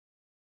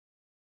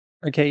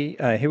Okay,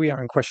 here we are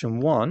in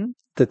question one.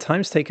 The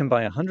times taken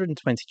by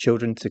 120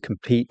 children to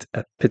complete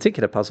a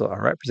particular puzzle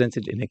are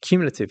represented in a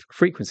cumulative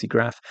frequency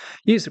graph.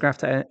 Use the graph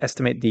to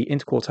estimate the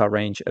interquartile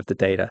range of the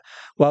data.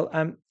 Well,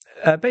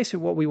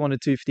 basically what we want to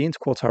do for the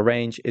interquartile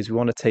range is we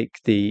want to take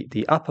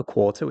the upper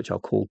quarter, which I'll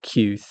call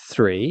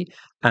Q3,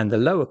 and the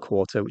lower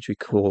quarter, which we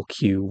call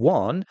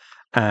Q1,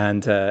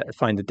 and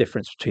find the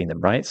difference between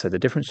them, right? So the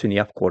difference between the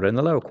upper quarter and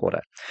the lower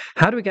quarter.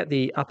 How do we get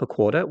the upper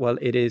quarter? Well,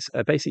 it is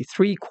basically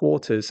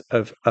 3/4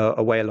 of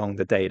a way along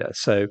the data.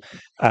 So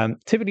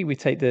typically we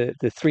take the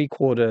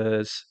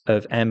 3/4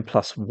 of n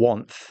plus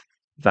 1th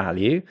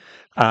value,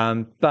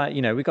 but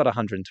we've got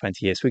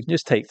 120 here, so we can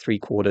just take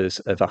 3/4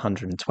 of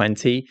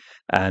 120,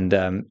 and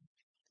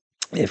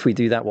if we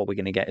do that, what we're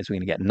going to get is we're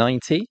going to get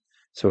 90.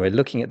 So we're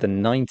looking at the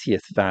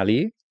 90th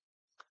value.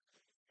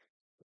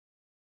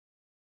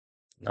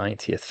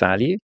 90th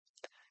value.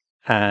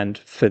 And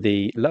for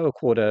the lower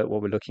quarter,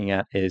 what we're looking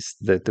at is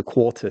the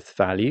quarteth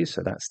value.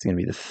 So that's going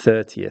to be the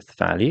 30th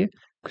value,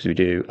 because we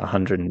do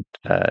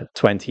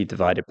 120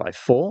 divided by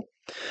 4.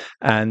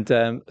 And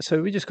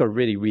so we just got to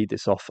really read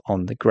this off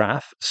on the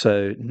graph.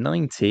 So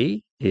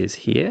 90 is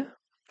here.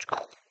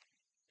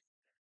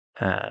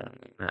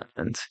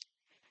 And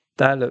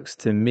that looks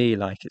to me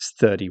like it's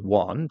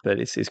 31,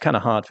 but it's kind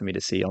of hard for me to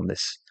see on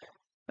this,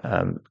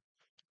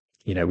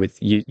 with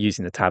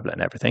using the tablet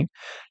and everything.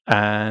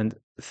 And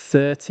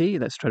 30,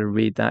 let's try to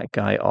read that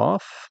guy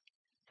off.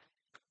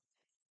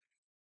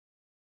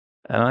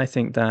 And I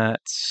think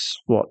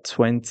that's,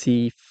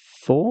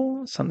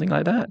 24? Something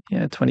like that?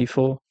 Yeah,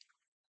 24.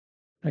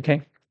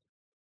 Okay.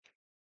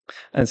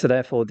 And so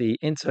therefore the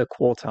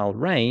interquartile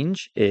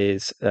range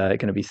is going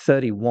to be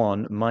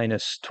 31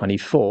 minus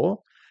 24,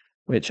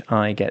 which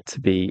I get to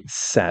be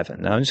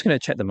 7. Now I'm just going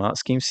to check the mark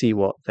scheme, see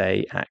what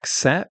they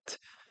accept.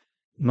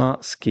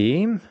 Mark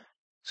scheme,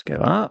 let's go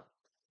up.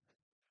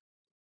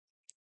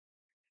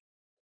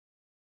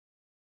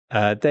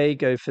 They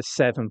go for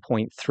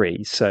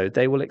 7.3. So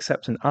they will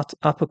accept an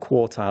upper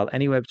quartile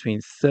anywhere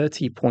between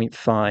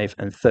 30.5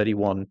 and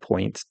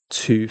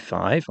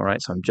 31.25. All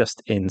right, so I'm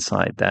just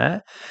inside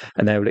there.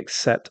 And they will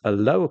accept a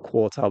lower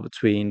quartile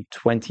between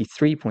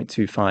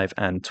 23.25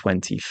 and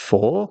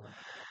 24.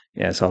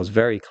 Yeah, so I was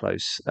very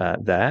close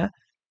there.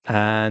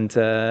 And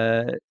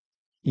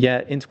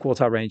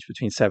interquartile range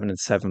between 7 and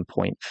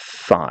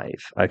 7.5.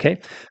 Okay.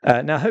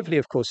 Now, hopefully,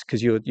 of course,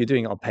 because you're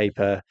doing it on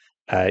paper,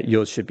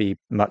 yours should be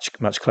much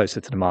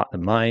closer to the mark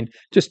than mine.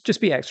 Just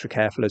be extra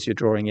careful as you're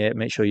drawing it.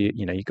 Make sure you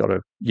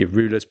got your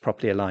rulers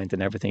properly aligned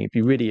and everything. It'd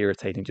be really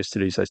irritating just to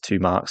lose those 2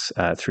 marks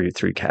through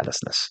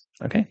carelessness.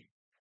 Okay.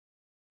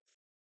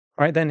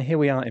 All right, then here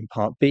we are in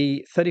part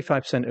B.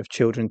 35% of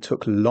children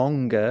took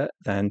longer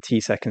than t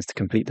seconds to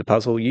complete the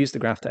puzzle. Use the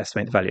graph to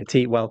estimate the value of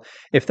t. Well,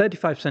 if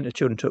 35% of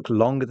children took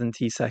longer than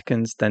t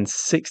seconds, then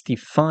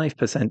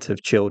 65%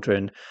 of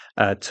children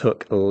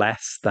took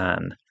less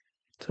than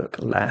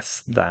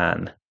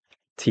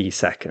t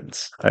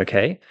seconds.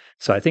 Okay,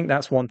 so I think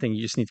that's one thing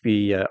you just need to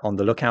be on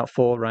the lookout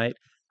for, right?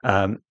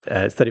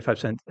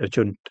 35% of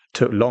children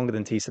took longer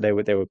than t, so they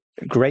were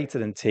greater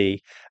than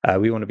t.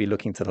 We want to be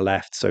looking to the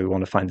left, so we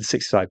want to find the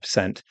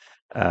 65%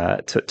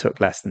 took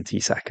less than t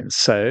seconds.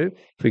 So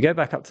if we go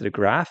back up to the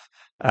graph,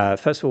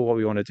 first of all, what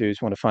we want to do is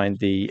we want to find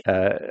the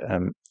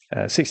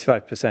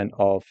 65%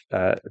 of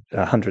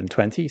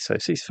 120. So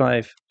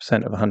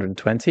 65% of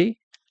 120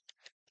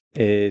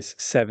 is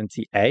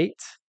 78,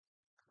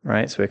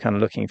 right? So we're kind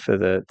of looking for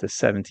the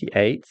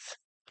 78th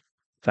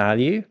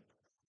value.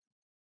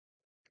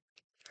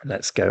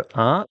 Let's go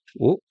up.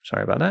 Oh,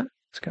 sorry about that.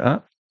 Let's go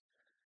up.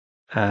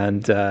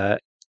 And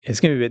it's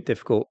going to be a bit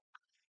difficult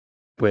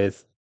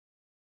with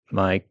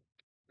my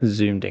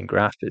zoomed in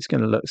graph, but it's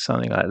going to look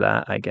something like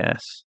that, I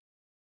guess.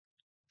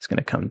 It's going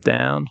to come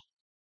down.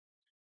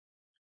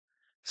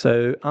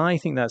 So I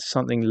think that's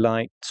something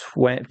like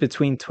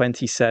between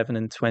 27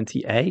 and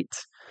 28.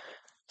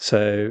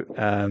 So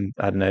I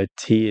don't know,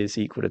 t is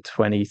equal to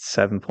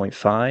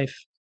 27.5.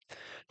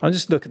 I'll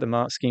just look at the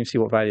mark scheme, see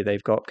what value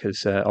they've got,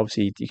 because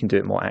obviously you can do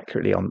it more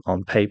accurately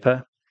on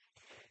paper.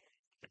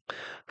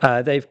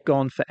 They've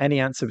gone for any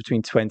answer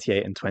between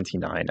 28 and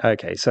 29.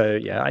 Okay, so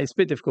yeah, it's a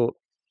bit difficult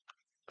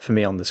for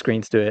me on the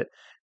screen to do it.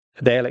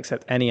 They'll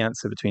accept any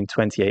answer between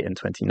 28 and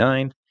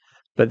 29,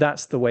 but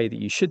that's the way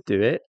that you should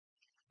do it,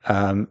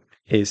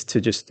 is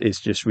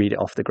just read it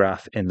off the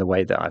graph in the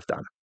way that I've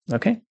done.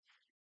 Okay.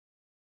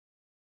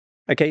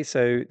 Okay,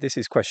 so this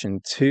is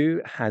question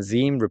 2.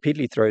 Hazim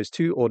repeatedly throws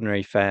 2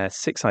 ordinary fair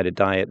 6-sided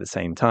die at the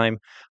same time.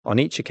 On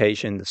each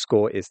occasion, the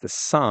score is the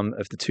sum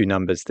of the 2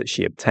 numbers that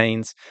she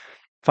obtains.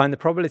 Find the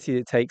probability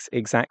that it takes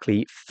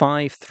exactly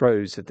 5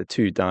 throws of the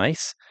 2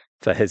 dice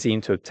for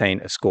Hazim to obtain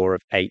a score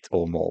of 8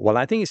 or more. Well,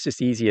 I think it's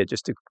just easier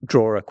just to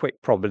draw a quick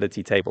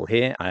probability table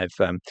here. I've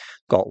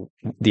got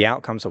the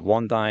outcomes of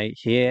one die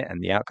here and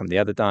the outcome of the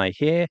other die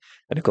here.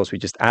 And of course, we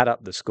just add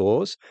up the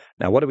scores.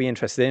 Now, what are we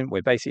interested in?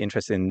 We're basically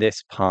interested in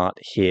this part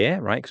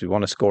here, right? Because we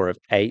want a score of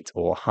 8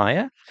 or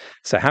higher.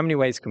 So how many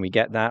ways can we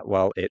get that?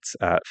 Well, it's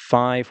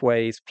 5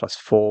 ways, plus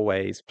 4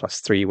 ways, plus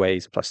 3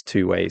 ways, plus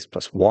 2 ways,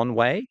 plus 1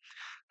 way.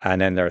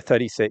 And then there are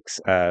 36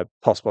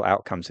 possible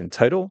outcomes in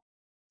total.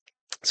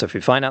 So if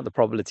we find out the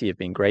probability of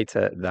being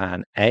greater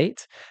than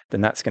 8, then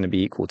that's going to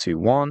be equal to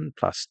 1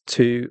 plus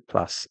 2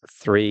 plus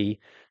 3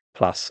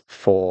 plus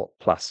 4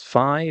 plus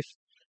 5,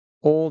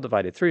 all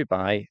divided through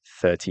by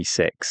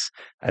 36.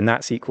 And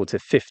that's equal to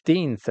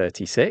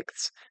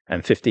 15/36.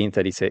 And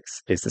 15/36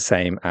 is the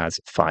same as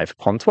 5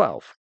 upon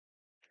 12.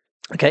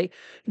 Okay,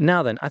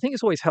 now then, I think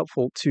it's always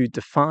helpful to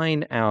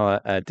define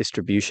our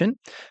distribution.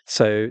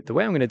 So the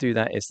way I'm going to do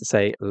that is to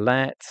say,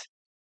 let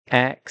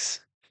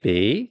x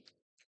be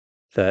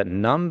the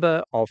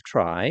number of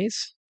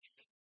tries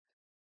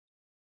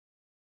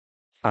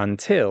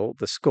until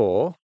the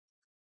score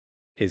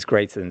is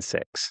greater than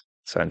 6.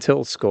 So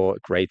until score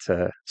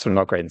greater, so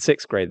not greater than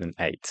 6, greater than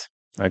 8.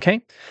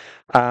 Okay.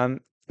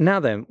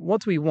 Now then,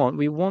 what do we want?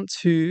 We want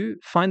to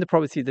find the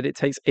probability that it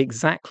takes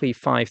exactly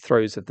 5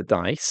 throws of the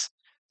dice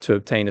to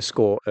obtain a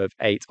score of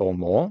 8 or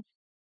more.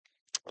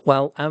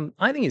 Well,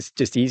 I think it's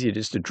just easier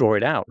just to draw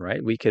it out,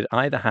 right? We could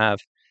either have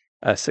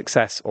a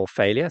success or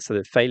failure. So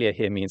the failure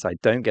here means I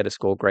don't get a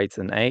score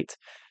greater than 8.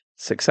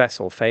 Success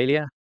or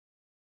failure.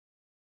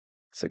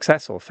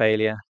 Success or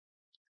failure.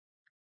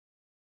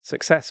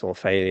 Success or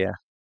failure.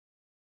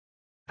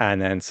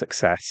 And then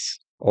success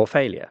or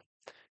failure.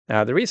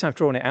 Now, the reason I've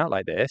drawn it out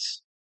like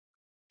this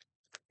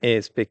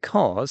is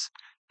because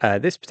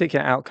this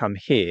particular outcome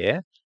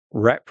here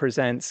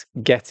represents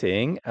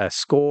getting a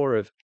score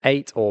of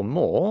 8 or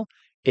more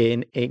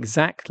in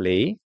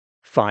exactly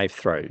 5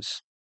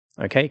 throws.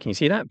 Okay, can you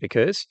see that?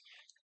 Because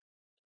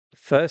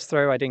first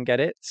throw I didn't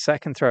get it,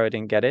 second throw I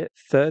didn't get it,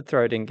 third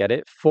throw I didn't get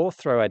it, fourth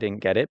throw I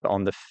didn't get it, but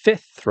on the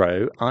 5th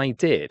throw I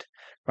did.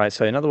 Right,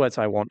 so in other words,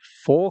 I want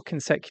 4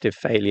 consecutive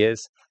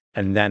failures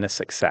and then a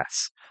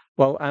success.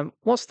 Well,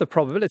 what's the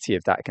probability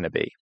of that going to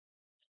be?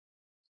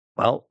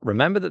 Well,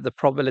 remember that the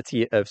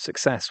probability of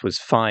success was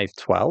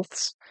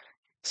 5/12.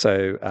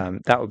 So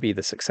that would be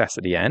the success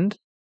at the end,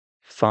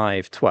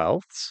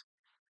 5/12.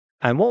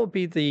 And what would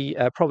be the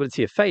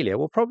probability of failure?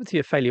 Well, probability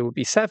of failure would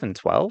be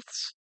 7/12.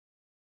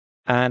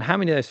 And how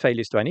many of those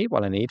failures do I need?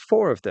 Well, I need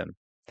 4 of them.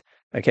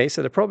 Okay,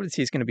 so the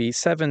probability is going to be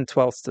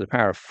 7/12 to the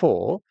power of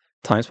 4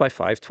 times by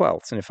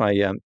 5/12. And if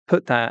I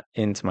put that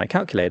into my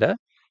calculator,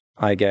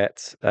 I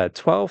get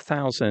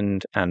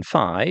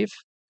 12,005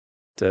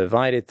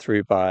 divided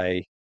through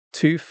by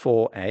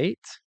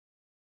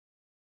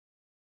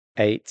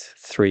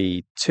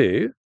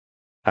 248,832,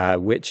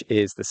 which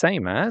is the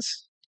same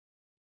as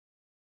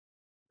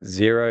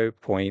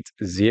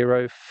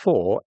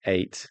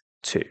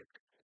 0.0482.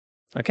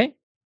 Okay?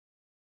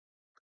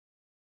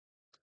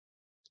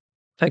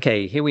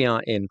 Okay, here we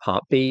are in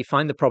part B.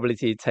 Find the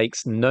probability it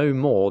takes no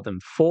more than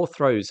 4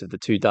 throws of the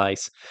 2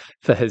 dice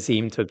for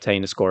Hazim to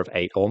obtain a score of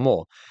 8 or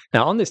more.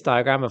 Now, on this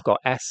diagram, I've got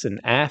S and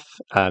F.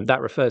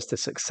 That refers to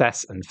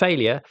success and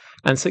failure.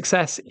 And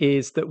success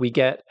is that we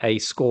get a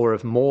score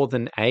of more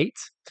than 8,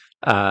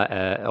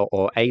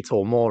 or 8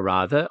 or more,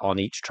 rather, on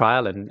each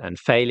trial. And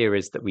failure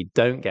is that we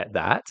don't get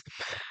that.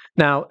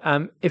 Now,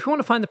 if we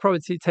want to find the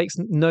probability it takes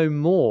no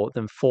more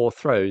than 4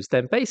 throws,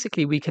 then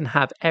basically we can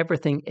have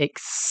everything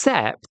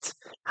except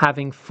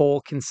having 4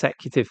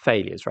 consecutive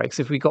failures, right? Because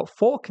if we got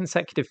 4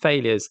 consecutive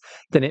failures,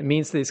 then it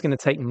means that it's going to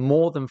take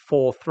more than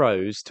 4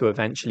 throws to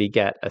eventually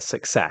get a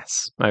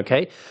success,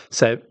 okay?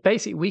 So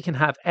basically we can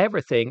have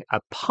everything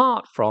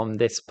apart from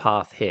this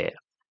path here.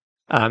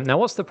 Now,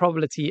 what's the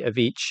probability of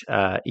each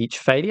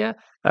failure?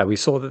 We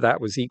saw that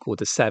that was equal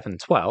to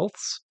 7/12.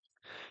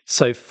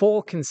 So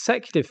 4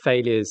 consecutive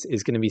failures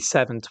is going to be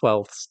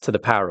 7/12 to the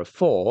power of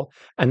 4,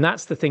 and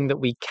that's the thing that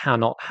we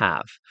cannot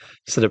have.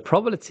 So the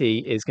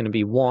probability is going to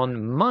be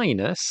 1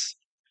 minus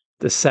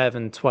the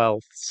 7/12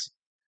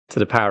 to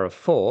the power of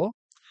 4.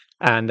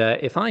 And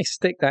if I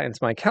stick that into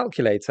my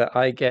calculator,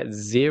 I get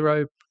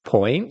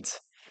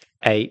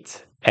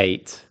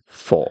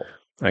 0.884.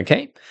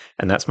 Okay,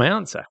 and that's my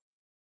answer.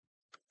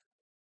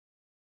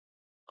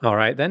 All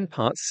right, then,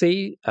 part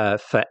C.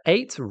 For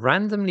 8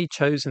 randomly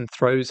chosen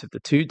throws of the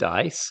 2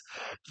 dice,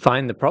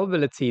 find the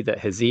probability that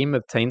Hazim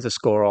obtains a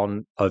score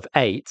of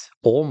 8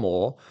 or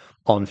more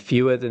on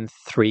fewer than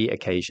 3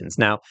 occasions.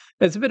 Now,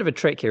 there's a bit of a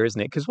trick here, isn't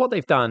it? Because what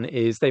they've done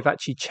is they've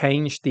actually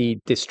changed the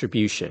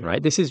distribution,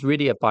 right? This is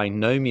really a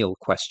binomial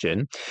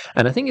question.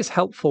 And I think it's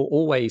helpful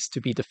always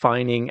to be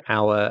defining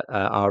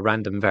our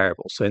random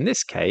variable. So in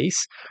this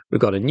case,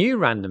 we've got a new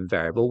random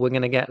variable. We're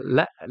going to get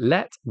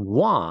let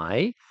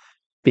y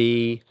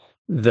be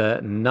the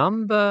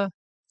number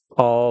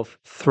of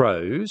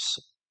throws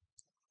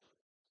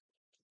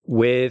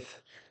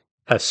with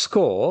a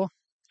score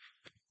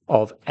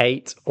of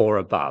 8 or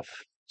above.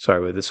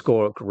 So with a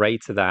score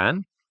greater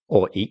than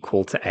or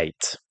equal to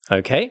 8.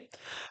 Okay.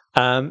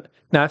 Now,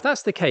 if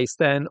that's the case,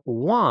 then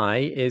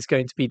y is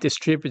going to be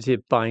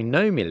distributed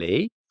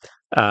binomially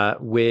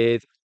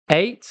with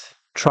 8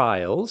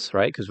 trials,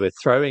 right? Because we're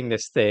throwing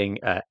this thing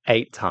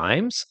 8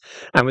 times,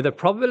 and with a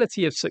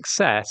probability of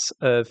success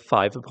of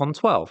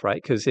 5/12, right?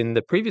 Because in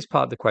the previous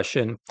part of the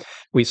question,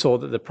 we saw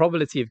that the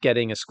probability of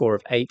getting a score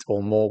of 8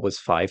 or more was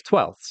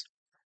 5/12.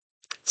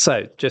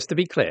 So just to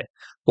be clear,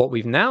 what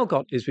we've now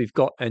got is we've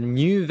got a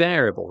new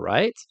variable,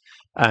 right?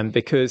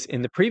 Because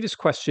in the previous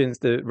questions,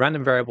 the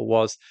random variable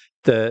was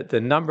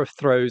the number of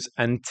throws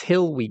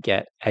until we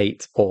get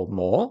 8 or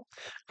more.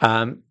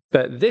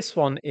 But this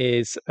one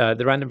is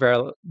the random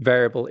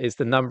variable is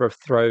the number of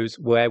throws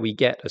where we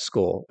get a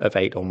score of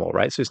 8 or more,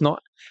 right? So it's not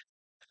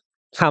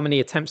how many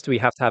attempts do we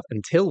have to have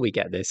until we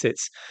get this.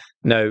 It's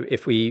no,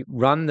 if we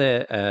run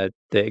the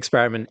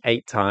experiment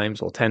 8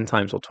 times or 10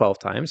 times or 12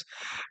 times,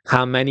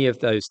 how many of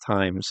those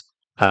times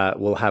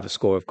will have a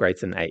score of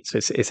greater than 8? So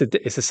it's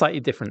a slightly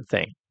different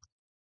thing.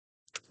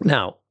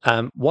 Now,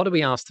 what are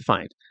we asked to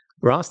find?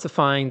 We're asked to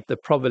find the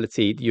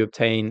probability that you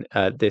obtain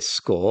this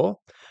score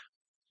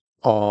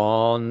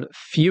on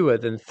fewer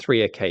than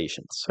 3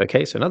 occasions.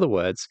 Okay, so in other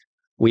words,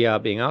 we are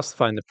being asked to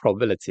find the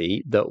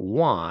probability that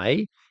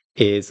y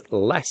is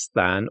less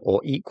than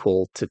or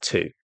equal to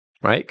 2,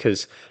 right?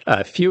 Because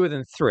fewer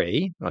than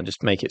 3, I'll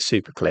just make it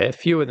super clear,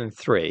 fewer than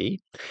 3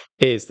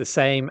 is the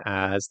same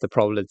as the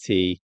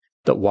probability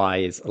that y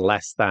is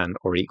less than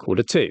or equal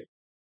to 2.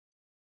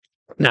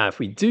 Now, if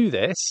we do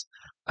this,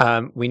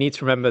 we need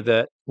to remember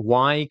that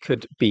y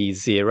could be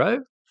 0,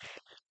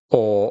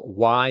 or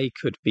y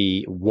could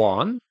be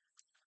 1,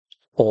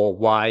 or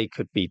y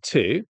could be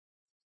 2.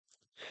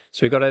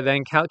 So we've got to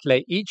then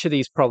calculate each of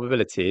these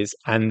probabilities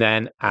and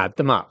then add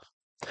them up.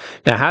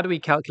 Now, how do we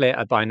calculate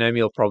a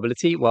binomial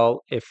probability?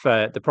 Well, if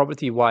the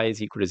probability y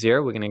is equal to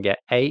 0, we're going to get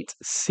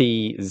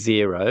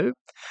 8c0,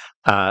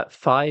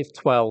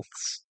 5/12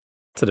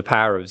 to the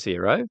power of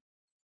 0,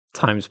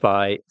 times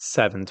by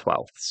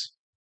 7/12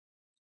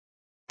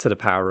 to the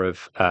power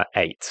of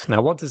 8.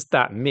 Now, what does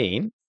that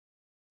mean?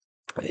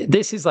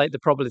 This is like the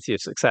probability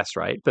of success,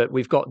 right? But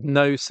we've got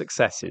no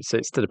successes, so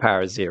it's to the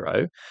power of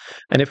 0.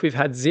 And if we've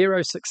had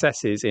 0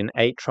 successes in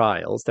 8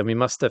 trials, then we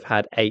must have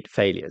had 8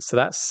 failures. So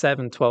that's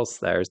 7/12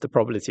 there is the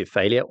probability of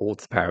failure, all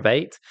to the power of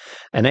 8.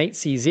 And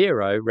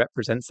 8c0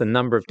 represents the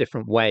number of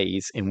different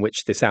ways in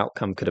which this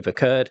outcome could have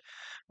occurred.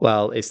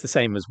 Well, it's the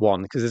same as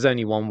 1, because there's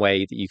only one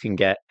way that you can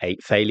get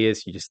 8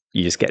 failures. You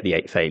just get the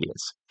 8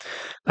 failures.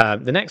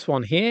 The next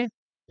one here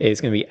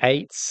is going to be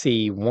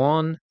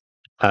 8c1.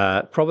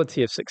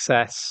 Probability of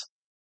success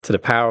to the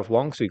power of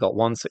 1, because we got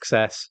 1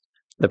 success.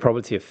 The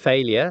probability of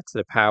failure to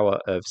the power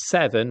of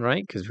 7,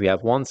 right? Because we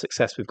have 1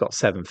 success, we've got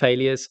 7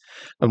 failures.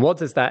 And what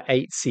does that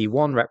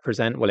 8c1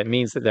 represent? Well, it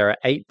means that there are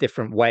 8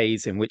 different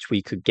ways in which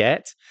we could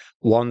get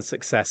 1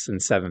 success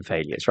and 7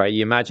 failures, right?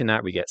 You imagine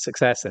that we get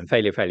success and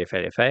failure, failure,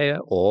 failure, failure,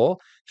 or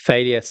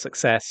failure,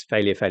 success,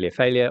 failure, failure,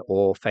 failure,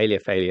 or failure,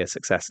 failure,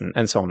 success,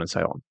 and so on and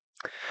so on.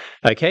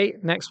 Okay,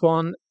 next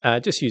one,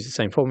 just use the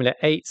same formula,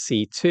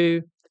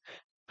 8c2.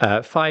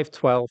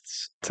 5/12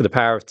 to the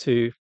power of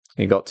 2,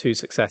 you got 2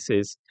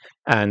 successes,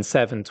 and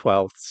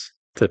 7/12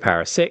 to the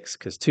power of 6,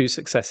 because 2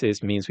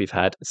 successes means we've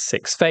had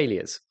 6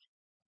 failures.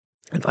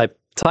 If I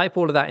type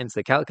all of that into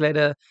the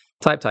calculator,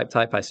 type,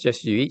 I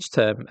suggest you do each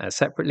term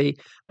separately.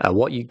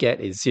 What you get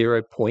is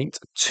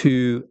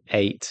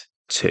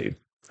 0.282.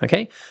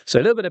 Okay, so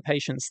a little bit of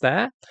patience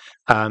there,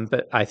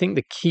 but I think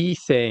the key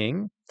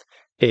thing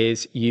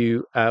is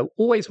you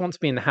always want to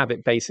be in the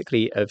habit,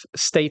 basically, of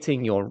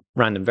stating your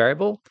random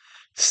variable,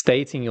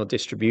 stating your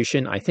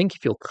distribution. I think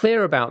if you're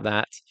clear about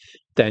that,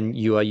 then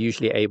you are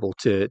usually able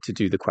to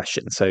do the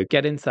question. So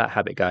get into that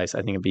habit, guys.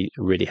 I think it'd be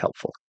really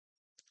helpful.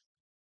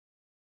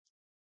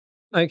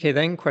 Okay,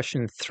 then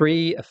question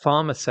 3. A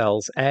farmer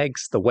sells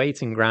eggs. The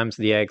weight in grams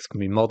of the eggs can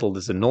be modeled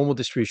as a normal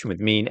distribution with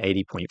mean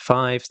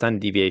 80.5,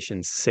 standard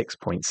deviation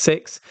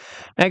 6.6.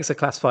 Eggs are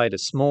classified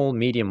as small,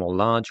 medium, or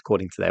large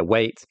according to their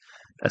weight.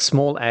 A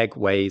small egg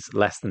weighs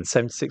less than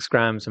 76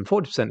 grams, and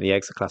 40% of the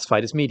eggs are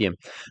classified as medium.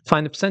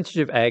 Find the percentage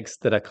of eggs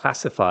that are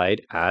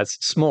classified as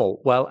small.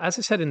 Well, as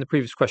I said in the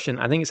previous question,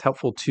 I think it's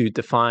helpful to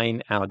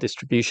define our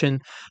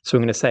distribution. So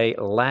I'm going to say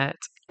let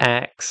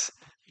X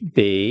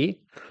be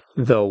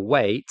the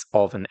weight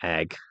of an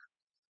egg.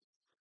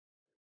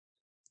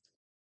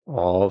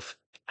 So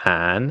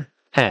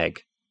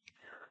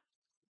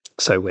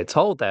we're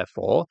told,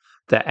 therefore,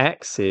 that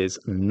X is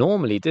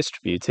normally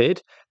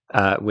distributed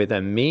with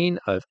a mean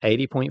of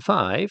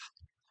 80.5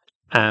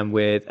 and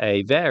with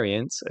a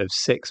variance of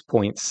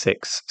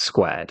 6.6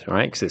 squared,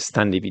 right? Because it's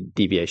standard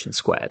deviation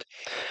squared.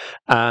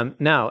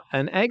 Now,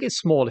 an egg is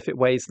small if it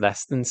weighs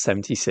less than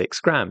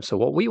 76 grams. So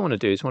what we want to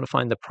do is we want to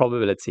find the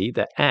probability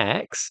that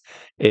X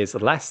is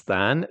less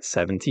than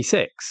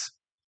 76.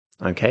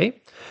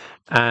 Okay?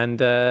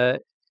 And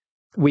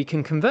we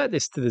can convert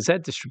this to the Z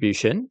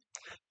distribution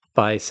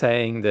by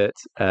saying that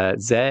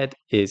Z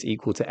is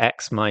equal to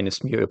X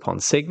minus mu upon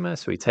sigma.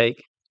 So we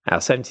take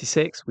our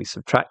 76, we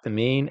subtract the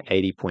mean,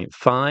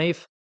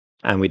 80.5,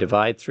 and we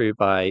divide through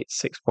by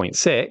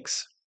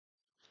 6.6.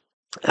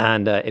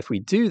 And if we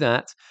do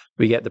that,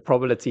 we get the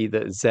probability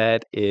that Z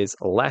is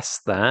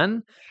less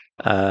than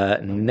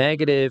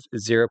negative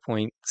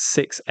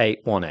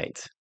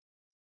 0.6818.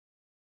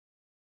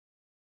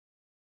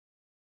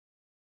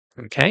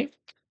 Okay.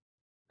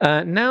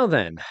 Now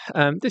then,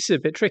 this is a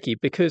bit tricky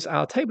because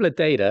our table of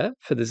data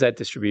for the Z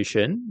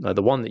distribution,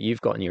 the one that you've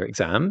got in your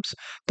exams,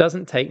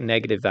 doesn't take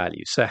negative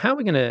values. So how are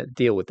we going to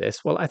deal with this?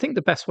 Well, I think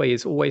the best way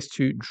is always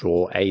to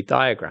draw a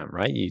diagram,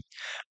 right? You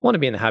want to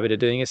be in the habit of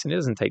doing this, and it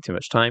doesn't take too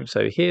much time.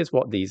 So here's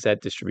what the Z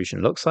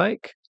distribution looks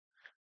like.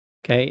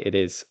 Okay, it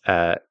is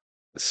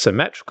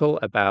symmetrical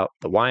about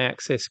the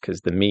y-axis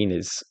because the mean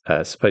is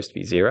supposed to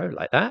be 0,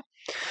 like that.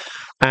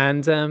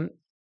 And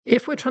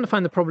if we're trying to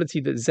find the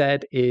probability that Z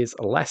is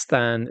less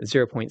than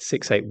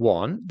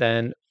 0.681,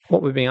 then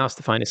what we're being asked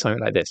to find is something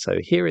like this. So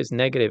here is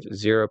negative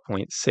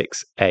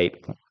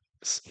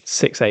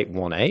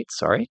 0.6818,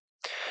 sorry.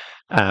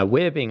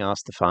 We're being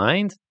asked to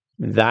find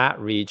that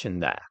region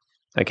there,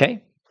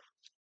 okay?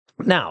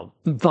 Now,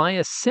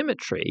 via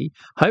symmetry,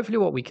 hopefully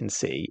what we can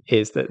see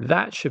is that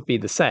that should be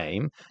the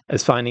same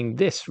as finding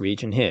this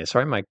region here.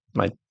 Sorry, my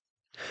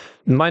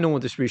normal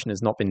distribution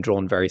has not been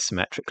drawn very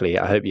symmetrically.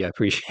 I hope you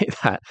appreciate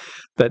that.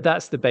 But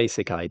that's the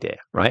basic idea,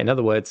 right? In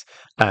other words,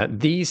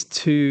 these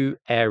two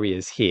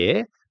areas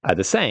here are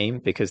the same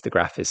because the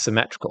graph is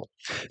symmetrical.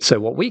 So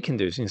what we can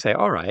do is we can say,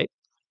 all right,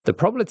 the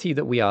probability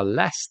that we are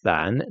less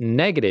than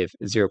negative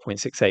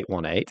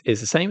 0.6818 is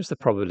the same as the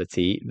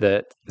probability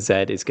that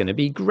Z is going to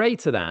be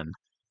greater than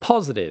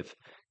positive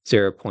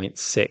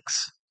 0.6,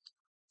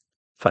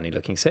 funny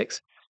looking 6,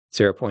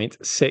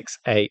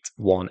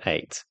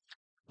 0.6818.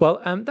 Well,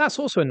 that's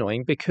also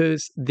annoying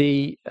because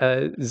the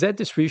Z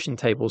distribution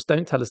tables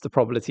don't tell us the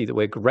probability that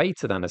we're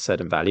greater than a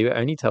certain value. It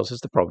only tells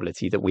us the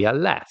probability that we are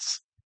less.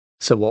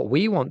 So what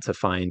we want to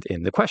find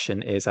in the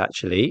question is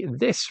actually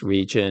this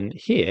region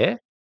here,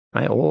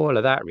 right? All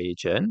of that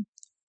region,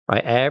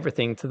 right?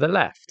 Everything to the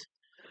left.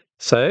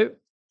 So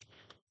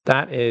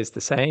that is the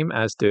same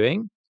as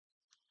doing,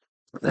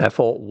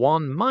 therefore,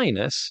 1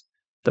 minus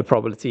the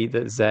probability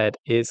that Z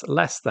is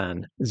less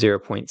than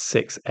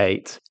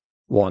 0.6818.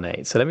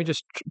 So let me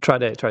just try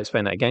to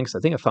explain that again because I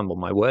think I fumbled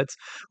my words.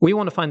 We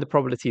want to find the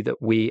probability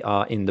that we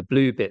are in the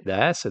blue bit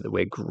there, so that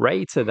we're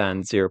greater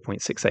than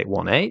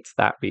 0.6818,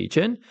 that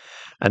region.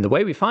 And the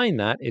way we find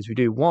that is we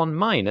do 1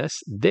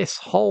 minus this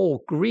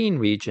whole green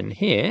region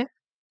here,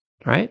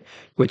 right,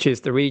 which is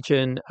the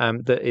region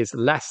that is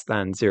less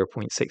than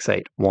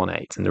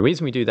 0.6818. And the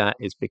reason we do that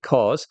is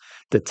because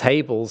the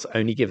tables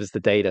only give us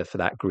the data for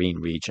that green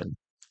region.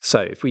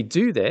 So if we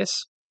do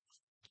this,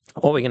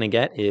 what we're going to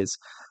get is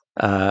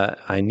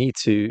I need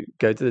to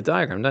go to the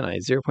diagram, don't I?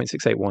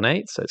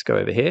 0.6818, so let's go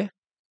over here.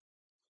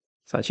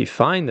 Let's actually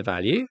find the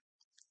value.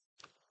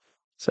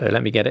 So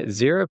let me get it,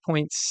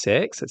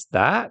 0.6, it's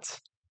that.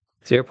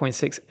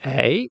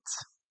 0.68,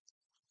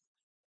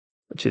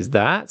 which is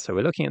that. So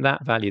we're looking at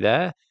that value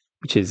there,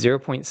 which is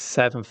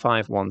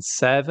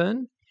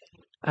 0.7517.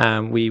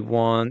 And we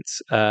want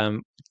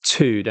 2,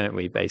 don't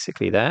we,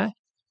 basically there.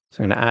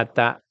 So I'm going to add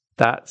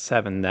that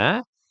 7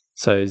 there.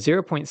 So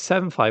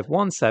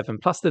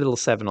 0.7517 plus the little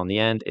 7 on the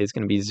end is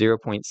going to be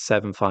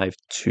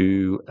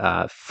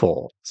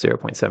 0.7524.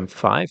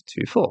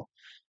 0.7524.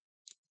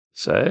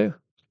 So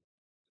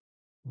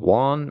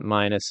 1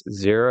 minus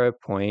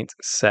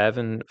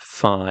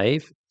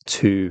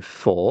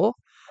 0.7524.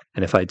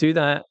 And if I do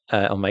that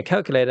on my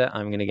calculator,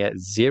 I'm going to get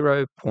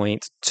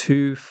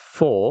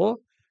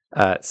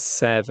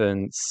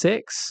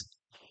 0.2476,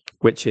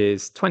 which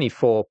is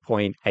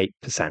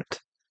 24.8%.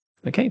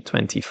 Okay,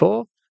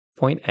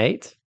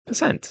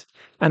 24.8%.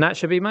 And that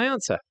should be my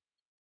answer.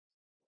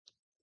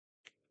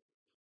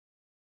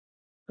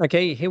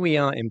 Okay, here we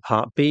are in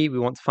part B. We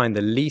want to find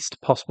the least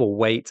possible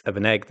weight of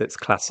an egg that's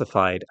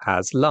classified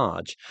as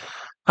large.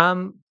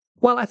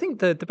 Well, I think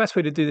the best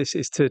way to do this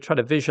is to try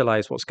to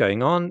visualize what's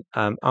going on.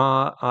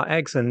 Our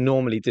eggs are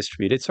normally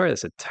distributed. Sorry,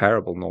 that's a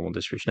terrible normal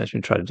distribution. I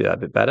should try to do that a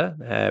bit better.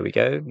 There we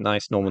go.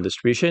 Nice normal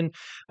distribution.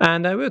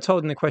 And we were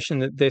told in the question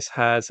that this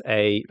has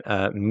a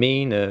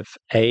mean of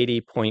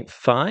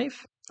 80.5.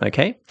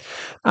 Okay.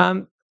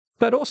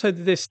 But also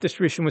this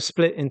distribution was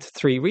split into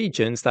 3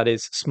 regions, that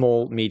is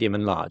small, medium,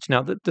 and large.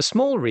 Now, the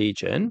small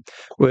region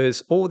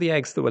was all the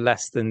eggs that were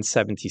less than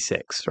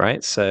 76,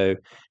 right? So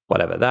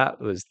whatever that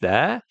was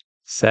there,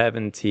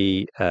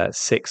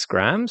 76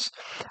 grams.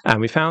 And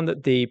we found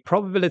that the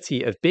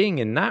probability of being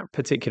in that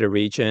particular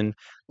region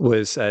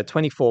was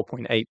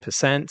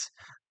 24.8%.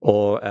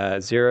 Or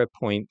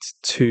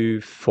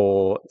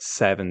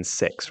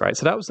 0.2476, right?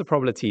 So that was the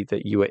probability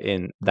that you were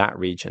in that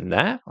region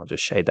there. I'll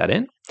just shade that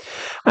in.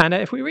 And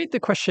if we read the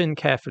question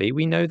carefully,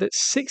 we know that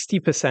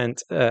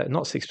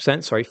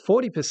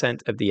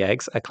 40% of the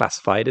eggs are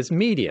classified as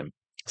medium.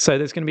 So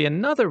there's going to be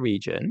another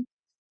region,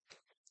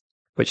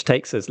 which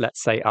takes us,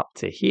 let's say, up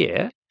to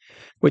here,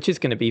 which is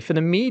going to be for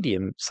the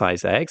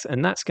medium-sized eggs,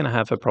 and that's going to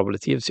have a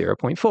probability of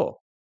 0.4.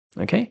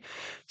 Okay,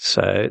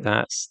 so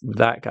that's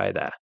that guy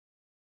there.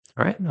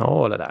 All right,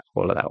 all of that.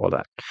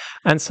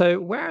 And so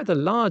where are the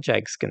large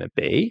eggs going to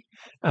be?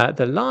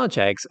 The large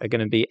eggs are going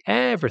to be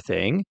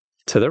everything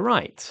to the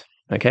right.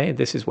 Okay,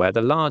 this is where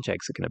the large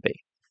eggs are going to be.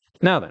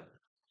 Now then,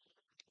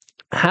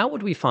 how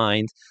would we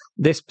find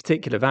this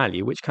particular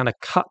value, which kind of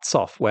cuts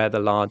off where the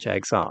large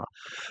eggs are?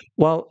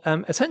 Well,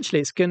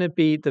 essentially, it's going to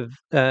be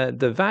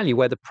the value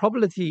where the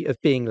probability of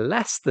being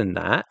less than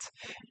that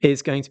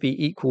is going to be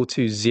equal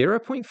to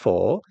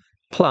 0.4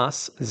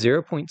 plus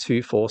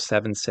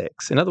 0.2476.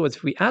 In other words,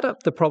 if we add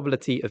up the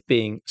probability of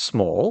being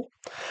small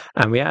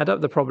and we add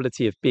up the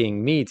probability of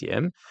being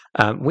medium,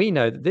 we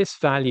know that this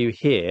value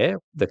here,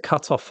 the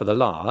cutoff for the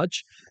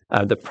large,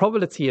 the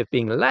probability of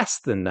being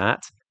less than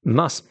that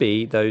must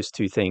be those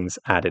two things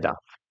added up.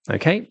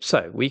 Okay,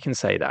 so we can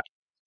say that.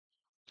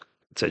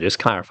 So just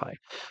clarify,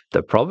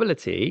 the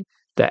probability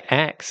that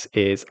X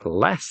is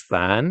less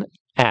than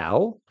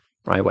L,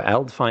 right, where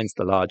L defines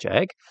the large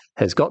egg,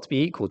 has got to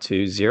be equal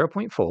to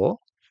 0.4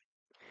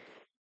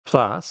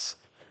 plus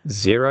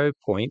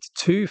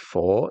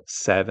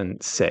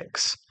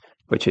 0.2476,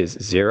 which is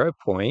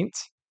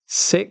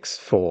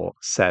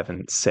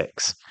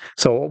 0.6476.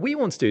 So what we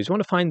want to do is we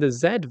want to find the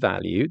Z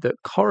value that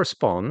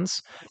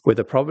corresponds with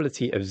a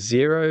probability of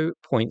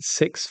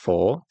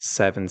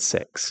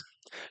 0.6476.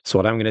 So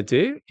what I'm going to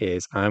do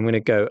is I'm going to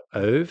go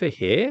over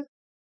here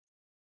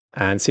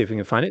and see if we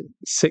can find it.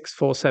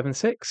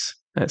 6476.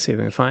 Let's see if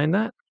we can find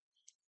that.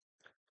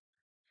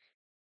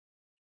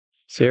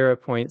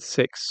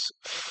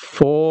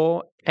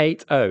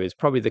 0.6480 is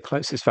probably the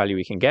closest value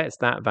we can get. It's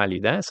that value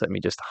there. So let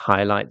me just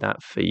highlight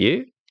that for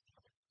you.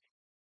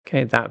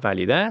 Okay, that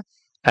value there.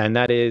 And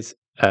that is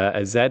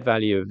a Z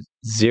value of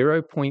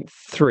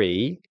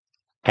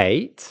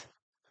 0.38.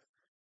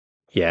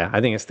 Yeah, I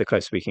think it's the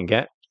closest we can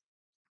get.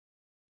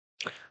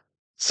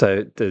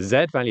 So the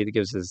Z value that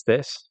gives us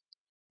this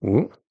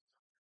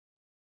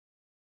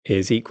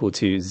is equal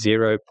to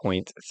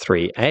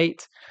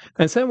 0.38.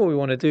 And so what we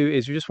want to do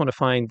is we just want to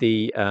find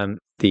the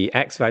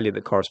X value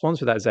that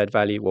corresponds with that Z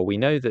value. Well, we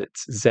know that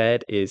Z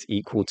is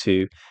equal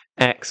to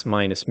X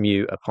minus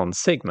mu upon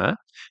sigma.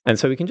 And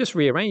so we can just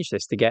rearrange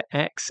this to get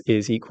X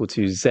is equal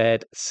to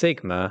Z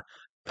sigma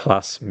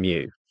plus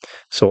mu.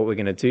 So what we're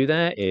going to do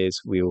there is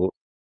we will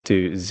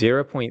do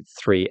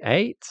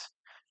 0.38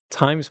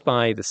 times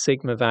by the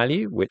sigma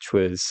value, which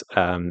was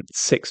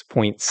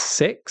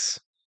 6.6.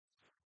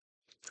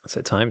 So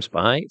times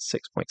by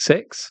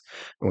 6.6.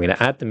 We're going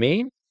to add the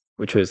mean,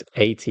 which was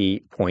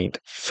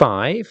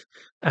 80.5.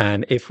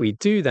 And if we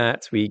do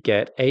that, we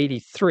get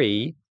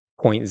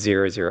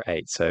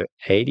 83.008. So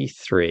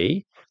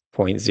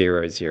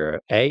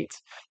 83.008.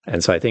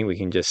 And so I think we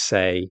can just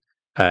say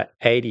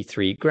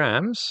 83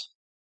 grams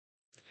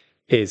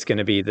is going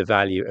to be the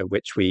value at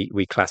which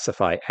we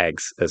classify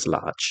eggs as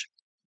large.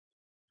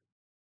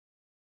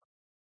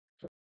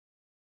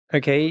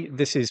 Okay,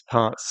 this is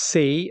part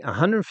C.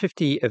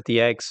 150 of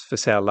the eggs for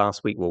sale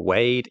last week were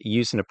weighed.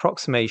 Use an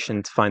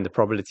approximation to find the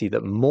probability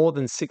that more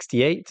than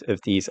 68 of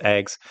these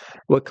eggs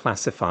were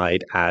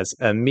classified as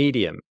a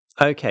medium.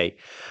 Okay,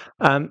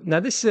 now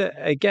this is,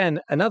 again,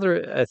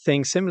 another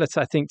thing similar to,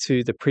 I think,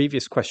 to the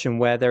previous question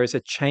where there is a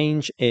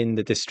change in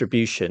the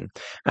distribution.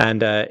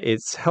 And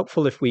it's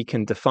helpful if we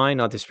can define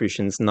our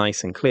distributions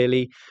nice and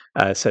clearly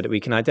so that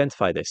we can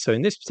identify this. So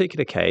in this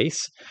particular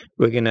case,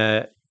 we're going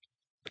to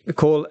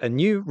call a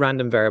new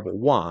random variable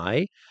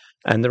y,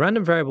 and the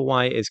random variable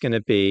y is going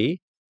to be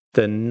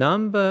the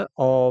number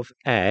of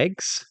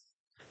eggs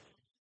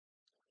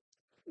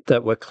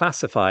that were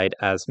classified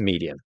as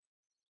medium.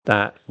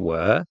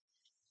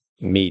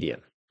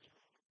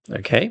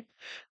 Okay,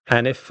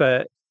 and if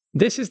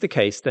this is the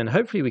case, then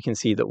hopefully we can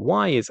see that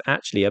y is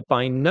actually a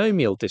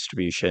binomial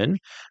distribution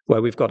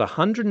where we've got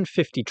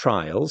 150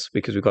 trials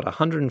because we've got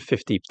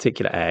 150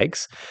 particular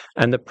eggs,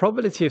 and the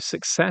probability of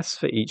success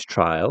for each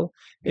trial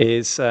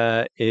is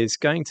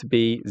going to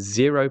be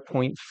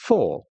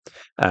 0.4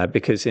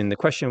 because in the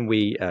question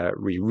we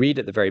read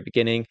at the very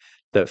beginning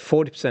that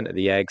 40% of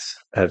the eggs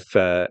have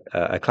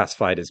are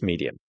classified as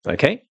medium.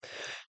 Okay.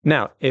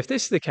 Now, if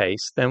this is the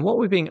case, then what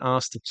we're being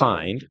asked to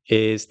find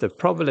is the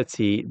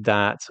probability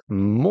that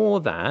more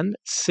than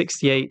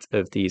 68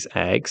 of these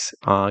eggs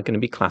are going to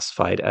be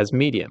classified as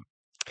medium.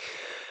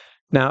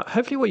 Now,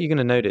 hopefully what you're going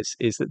to notice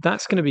is that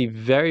that's going to be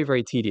very,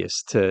 very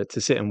tedious to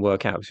sit and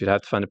work out, because you'd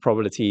have to find a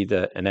probability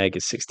that an egg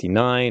is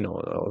 69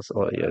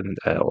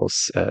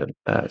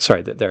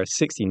 sorry, that there are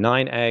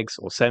 69 eggs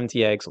or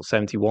 70 eggs or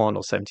 71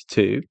 or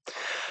 72.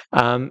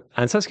 And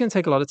so that's going to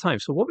take a lot of time.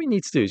 So what we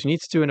need to do is we need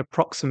to do an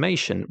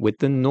approximation with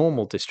the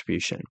normal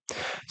distribution.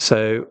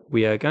 So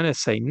we are going to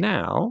say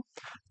now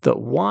that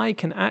y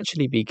can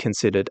actually be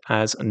considered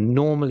as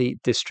normally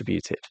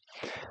distributed.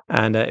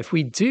 And if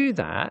we do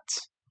that,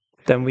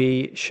 then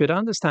we should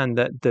understand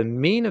that the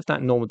mean of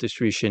that normal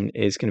distribution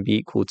is going to be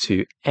equal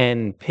to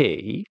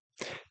NP,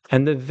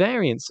 and the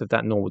variance of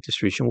that normal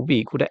distribution will be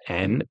equal to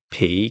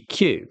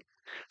NPQ.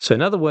 So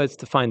in other words,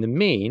 to find the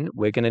mean,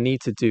 we're going to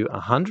need to do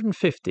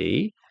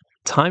 150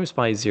 times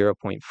by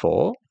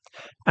 0.4,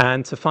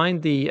 and to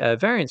find the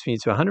variance, we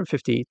need to do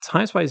 150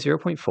 times by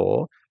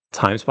 0.4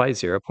 times by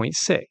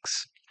 0.6.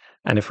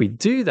 And if we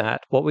do that,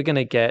 what we're going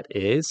to get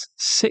is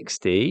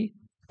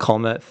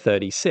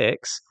 60,36,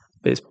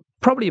 but it's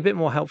probably a bit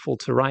more helpful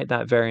to write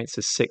that variance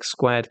as 6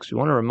 squared because we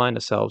want to remind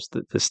ourselves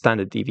that the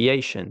standard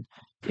deviation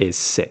is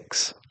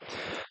 6.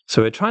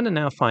 So we're trying to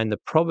now find the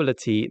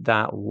probability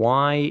that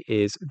y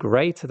is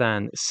greater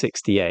than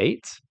 68.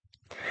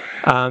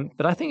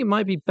 But I think it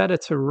might be better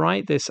to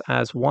write this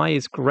as y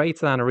is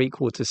greater than or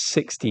equal to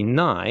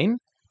 69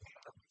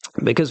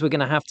 because we're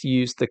going to have to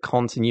use the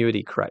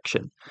continuity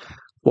correction.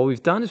 What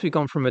we've done is we've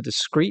gone from a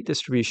discrete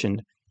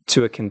distribution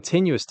to a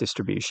continuous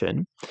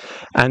distribution.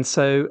 And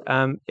so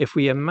if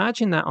we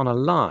imagine that on a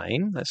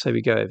line, let's say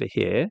we go over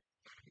here.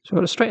 So we've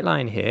got a straight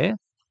line here.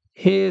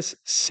 Here's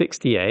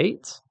 68.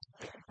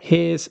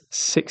 Here's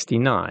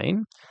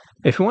 69.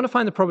 If we want to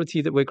find the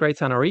probability that we're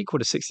greater than or equal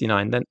to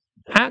 69, then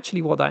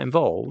actually what that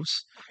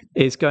involves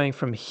is going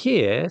from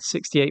here,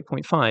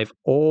 68.5,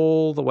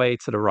 all the way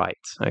to the right.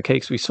 Okay,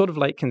 because we sort of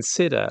like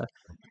consider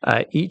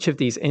each of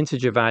these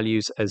integer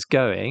values as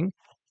going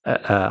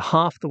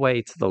half the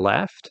way to the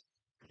left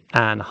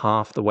and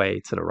half the way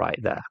to the right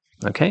there.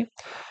 Okay,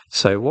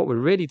 so what we're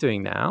really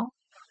doing now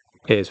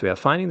is we are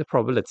finding the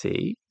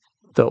probability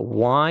that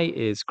y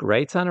is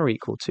greater than or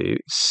equal to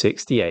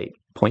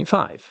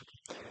 68.5.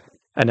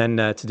 And then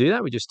to do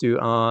that, we just do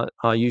our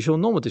usual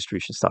normal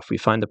distribution stuff. We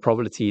find the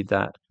probability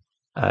that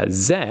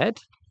z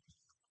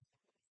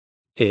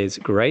is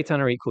greater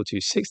than or equal to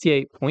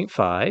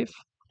 68.5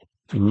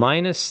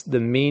 minus the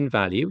mean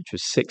value, which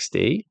was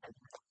 60,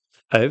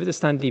 over the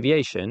standard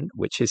deviation,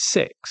 which is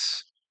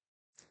 6.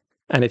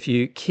 And if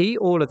you key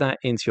all of that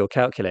into your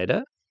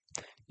calculator,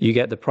 you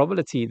get the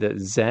probability that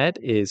z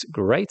is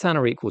greater than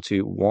or equal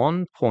to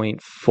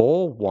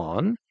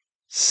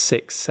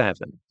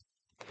 1.4167.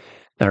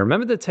 Now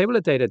remember, the table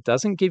of data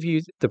doesn't give you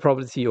the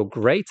probability you're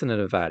greater than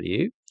a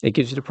value. It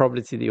gives you the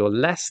probability that you're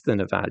less than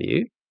a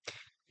value.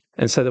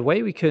 And so the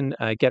way we can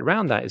get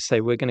around that is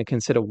say we're going to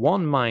consider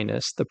 1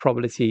 minus the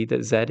probability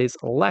that z is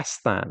less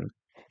than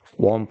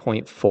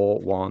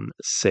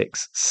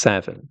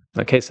 1.4167.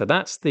 Okay, so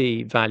that's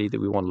the value that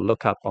we want to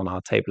look up on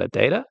our table of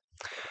data,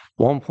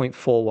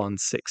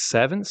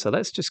 1.4167. So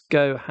let's just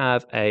go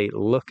have a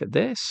look at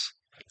this.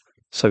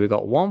 So we've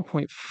got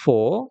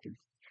 1.4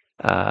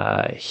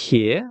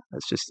 here.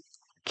 Let's just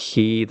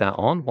key that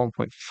on,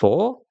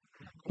 1.4,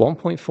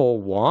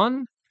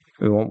 1.41.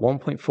 We want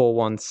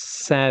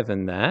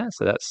 1.417 there.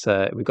 So that's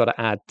we've got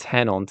to add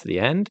 10 on to the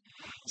end.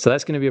 So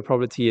that's going to be a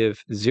probability of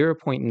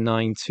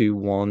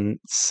 0.9217.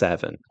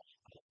 So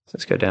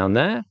let's go down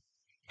there.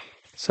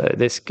 So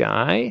this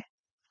guy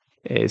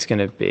is going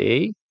to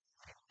be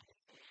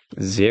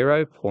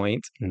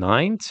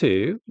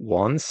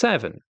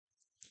 0.9217.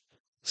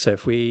 So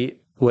if we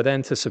were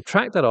then to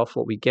subtract that off,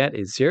 what we get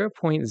is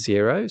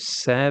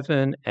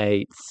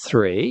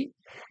 0.0783.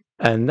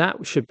 And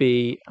that should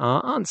be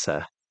our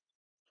answer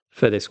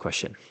for this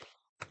question.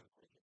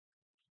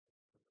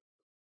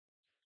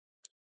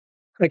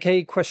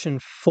 Okay, question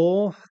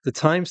 4. The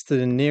times to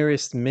the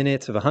nearest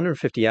minute of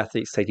 150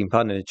 athletes taking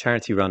part in a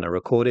charity run are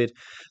recorded.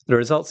 The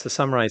results are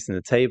summarized in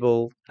the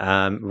table. We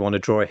want to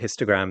draw a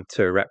histogram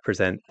to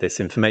represent this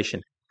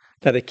information.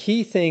 Now, the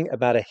key thing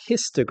about a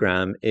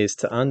histogram is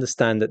to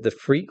understand that the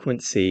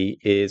frequency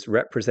is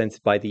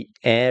represented by the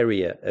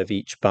area of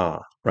each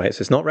bar, right?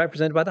 So it's not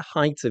represented by the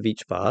height of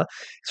each bar,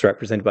 it's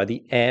represented by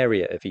the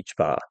area of each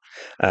bar.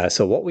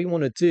 So what we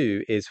want to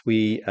do is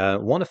we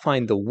want to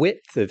find the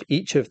width of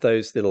each of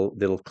those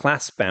little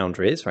class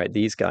boundaries, right?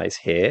 These guys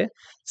here,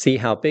 see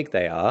how big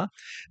they are,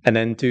 and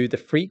then do the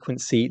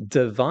frequency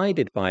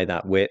divided by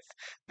that width,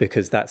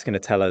 because that's going to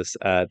tell us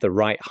the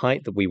right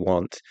height that we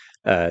want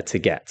to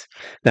get.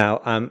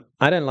 Now,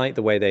 I don't like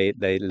the way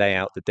they lay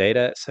out the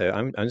data, so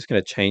I'm just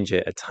going to change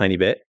it a tiny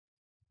bit.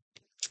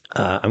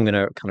 I'm going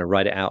to kind of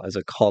write it out as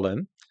a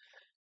column.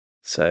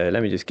 So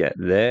let me just get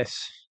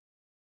this.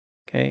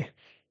 Okay.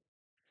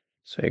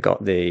 So we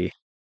got the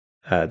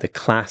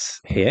class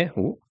here.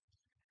 Ooh.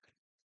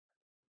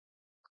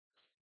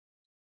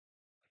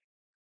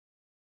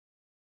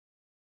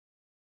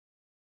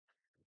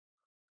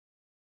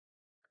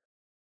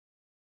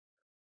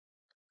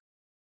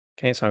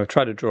 Okay, so I'll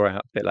try to draw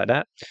out a bit like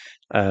that.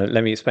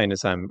 Let me explain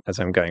as I'm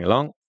going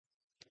along.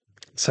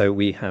 So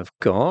we have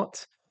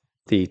got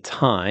the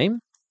time.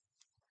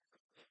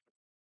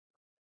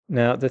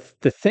 Now, the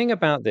thing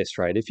about this,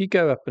 right? If you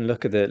go up and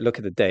look at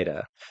the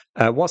data,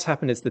 what's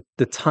happened is that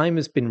the time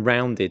has been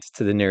rounded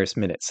to the nearest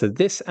minute. So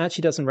this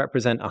actually doesn't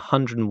represent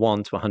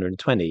 101 to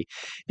 120.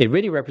 It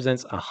really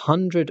represents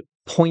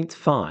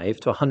 100.5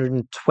 to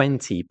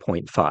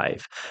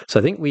 120.5. So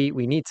I think we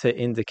need to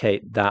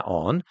indicate that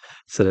on,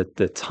 so that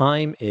the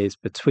time is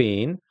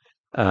between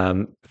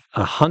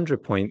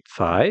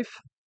 100.5.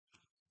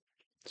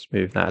 Let's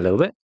move that a little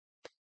bit.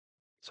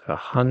 So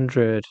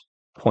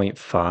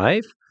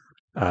 100.5.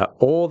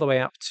 All the way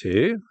up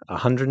to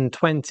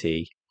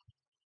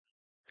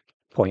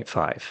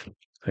 120.5.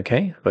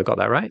 Okay, have I got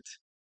that right?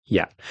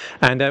 Yeah,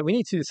 and we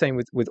need to do the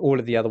same with all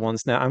of the other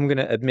ones. Now, I'm going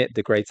to omit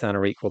the greater than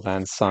or equal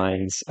than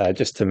signs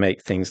just to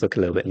make things look a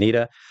little bit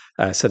neater.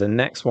 So the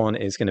next one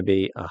is going to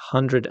be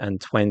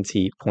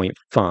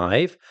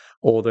 120.5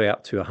 all the way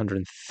up to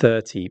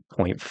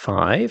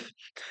 130.5.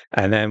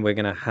 And then we're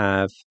going to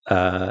have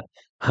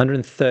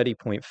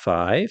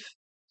 130.5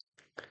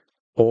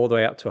 all the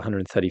way up to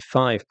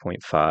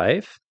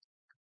 135.5.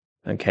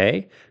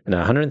 Okay, and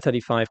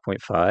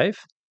 135.5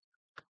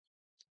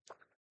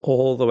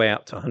 all the way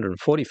up to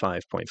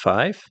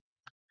 145.5.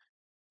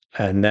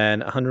 And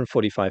then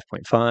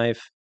 145.5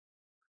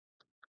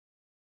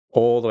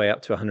 all the way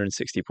up to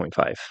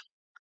 160.5.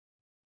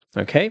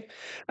 Okay,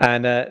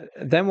 and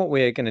then what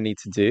we're going to need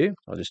to do,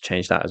 I'll just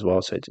change that as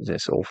well so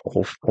this all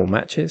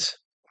matches.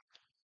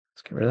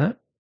 Let's get rid of that.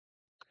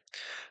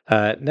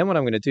 Then what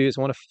I'm going to do is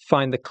I want to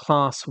find the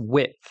class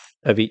width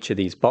of each of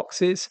these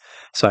boxes.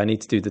 So I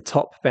need to do the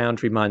top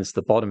boundary minus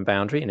the bottom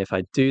boundary. And if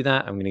I do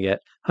that, I'm going to get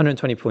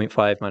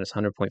 120.5 minus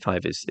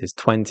 100.5 is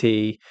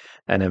 20.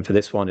 And then for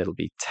this one, it'll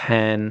be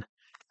 10,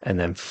 and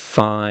then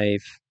 5,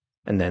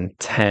 and then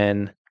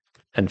 10,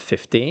 and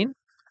 15.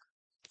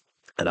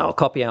 And I'll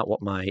copy out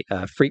what my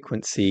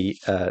frequencies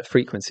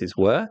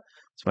were.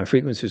 So my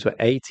frequencies were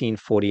 18,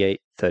 48,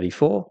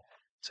 34.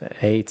 So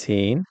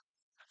 18,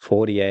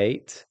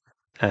 48,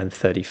 and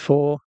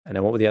 34. And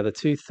then what were the other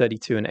two?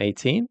 32 and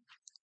 18.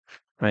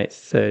 Right,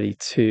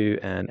 32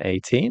 and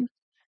 18.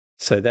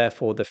 So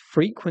therefore, the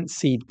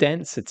frequency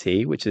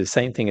density, which is the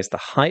same thing as the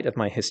height of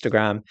my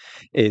histogram,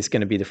 is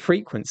going to be the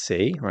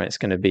frequency, right? It's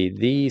going to be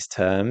these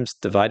terms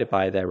divided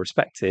by their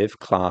respective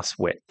class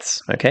widths,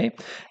 okay?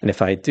 And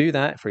if I do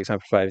that, for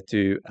example, if I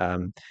do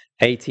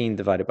 18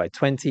 divided by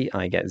 20,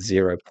 I get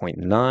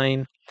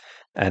 0.9.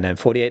 And then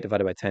 48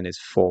 divided by 10 is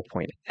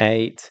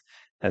 4.8.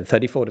 And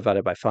 34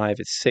 divided by 5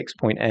 is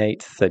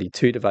 6.8.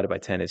 32 divided by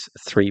 10 is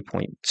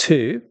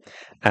 3.2.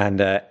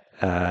 And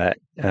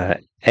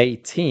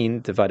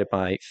 18 divided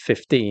by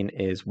 15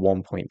 is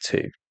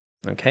 1.2.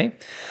 Okay.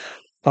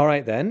 All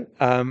right, then.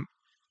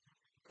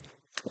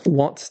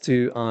 What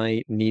do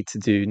I need to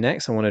do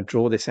next? I want to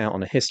draw this out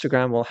on a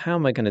histogram. Well, how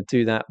am I going to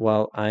do that?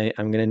 Well,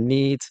 I'm going to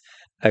need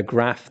a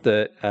graph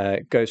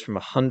that goes from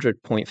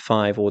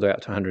 100.5 all the way up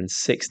to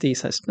 160.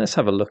 So let's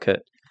have a look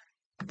at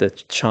the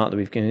chart that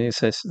we've given you.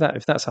 So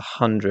if that's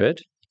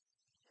 100,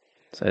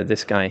 so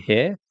this guy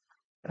here,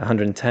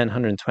 110,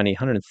 120,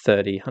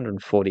 130,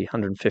 140,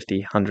 150,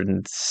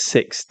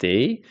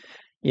 160.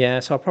 Yeah,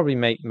 so I'll probably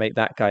make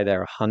that guy there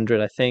 100,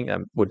 I think.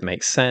 That would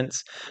make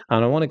sense.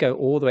 And I want to go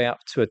all the way up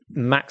to a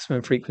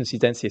maximum frequency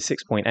density of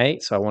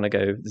 6.8. So I want to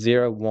go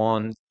 0,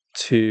 1,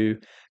 2,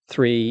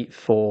 3,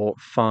 4,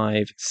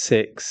 5,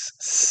 6,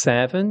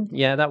 7.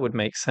 Yeah, that would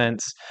make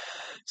sense.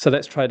 So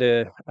let's try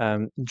to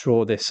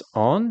draw this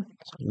on.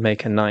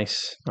 Make a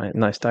nice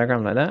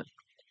diagram like that.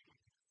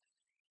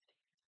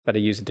 Better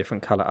use a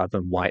different color other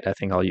than white. I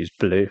think I'll use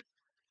blue.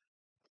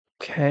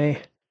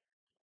 Okay.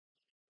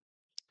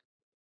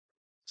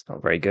 It's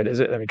not very good, is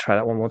it? Let me try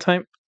that one more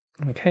time.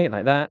 Okay,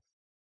 like that.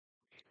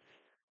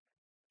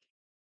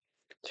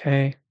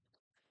 Okay.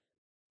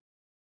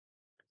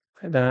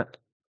 Like that.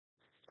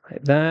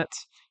 Like that.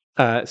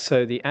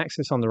 So the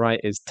axis on the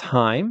right is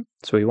time.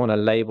 So we want to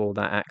label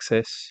that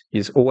axis.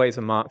 There's always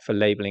a mark for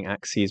labeling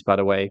axes, by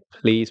the way.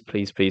 Please,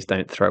 please, please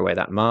don't throw away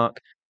that mark.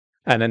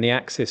 And then the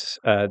axis,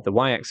 the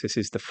y-axis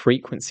is the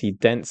frequency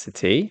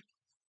density.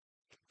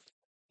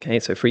 Okay,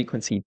 so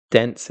frequency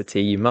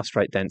density, you must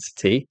write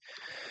density.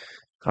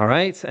 All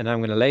right, and I'm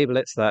going to label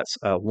it. So that's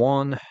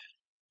 1,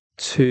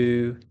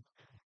 2,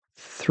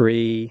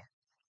 3,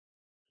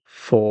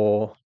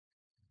 4,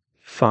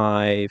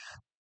 5,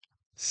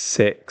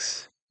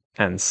 6,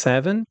 and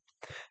 7.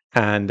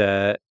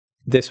 And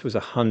this was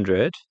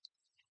 100,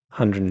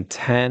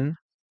 110,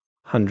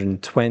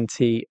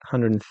 120,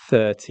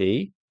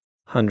 130,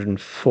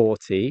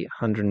 140,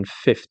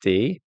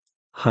 150,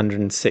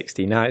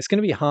 160. Now, it's going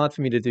to be hard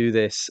for me to do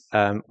this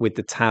with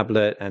the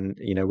tablet and,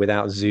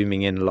 without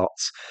zooming in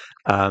lots.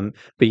 But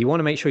you want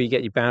to make sure you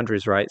get your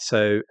boundaries right.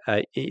 So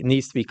it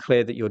needs to be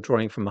clear that you're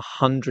drawing from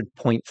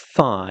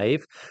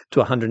 100.5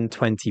 to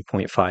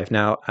 120.5.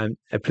 Now,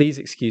 please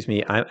excuse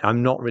me,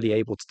 I'm not really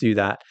able to do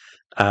that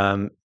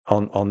on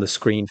the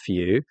screen for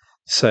you.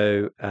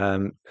 So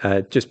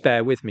just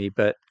bear with me,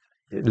 but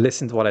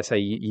listen to what I say.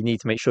 You need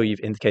to make sure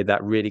you've indicated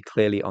that really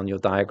clearly on your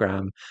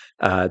diagram,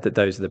 that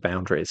those are the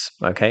boundaries.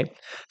 Okay,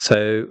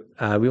 so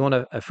we want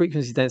a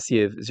frequency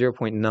density of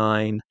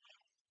 0.9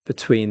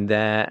 between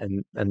there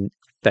and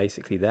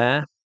basically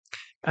there,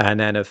 and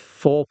then a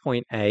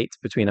 4.8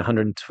 between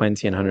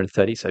 120 and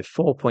 130. So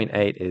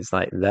 4.8 is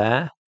like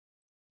there.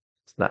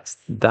 So that's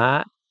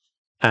that.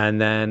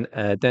 And then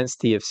a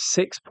density of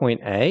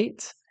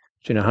 6.8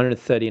 between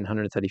 130 and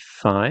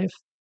 135.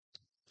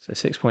 So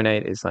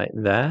 6.8 is like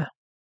there.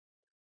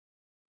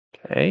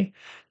 Okay,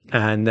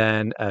 and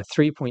then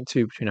 3.2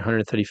 between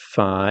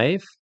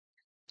 135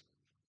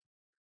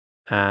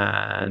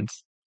 and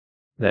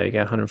there we go,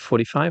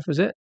 145 was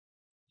it?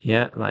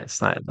 Yeah, like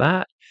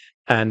that.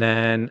 And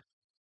then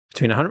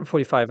Between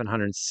 145 and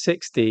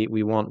 160,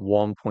 we want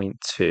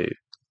 1.2,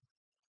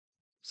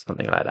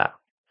 something like that.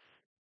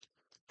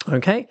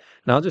 Okay,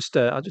 and I'll just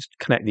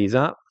connect these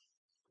up.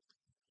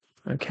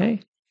 Okay,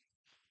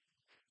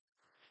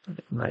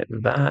 like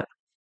that.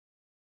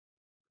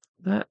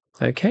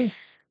 Okay.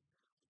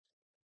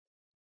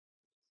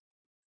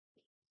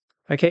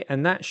 Okay,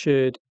 and that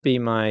should be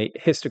my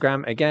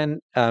histogram. Again,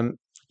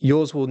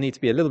 yours will need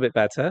to be a little bit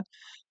better,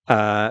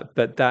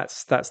 but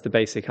that's the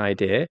basic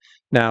idea.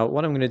 Now,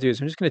 what I'm going to do is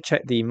I'm just going to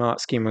check the mark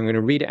scheme. I'm going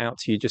to read it out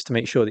to you just to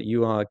make sure that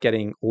you are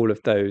getting all of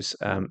those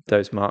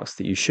marks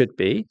that you should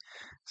be.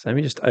 So let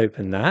me just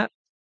open that.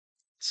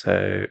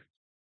 So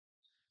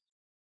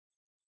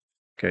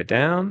go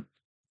down.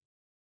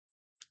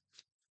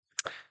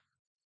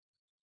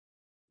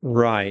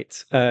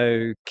 Right.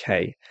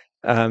 Okay.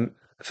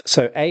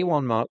 So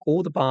A1 mark,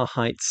 all the bar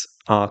heights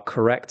are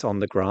correct on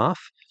the graph.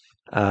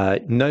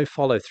 No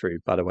follow through,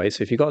 by the way.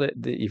 So if you got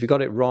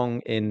it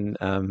wrong in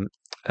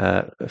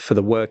for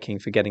the working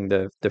for getting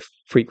the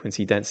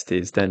frequency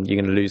densities, then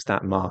you're going to lose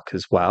that mark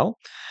as well.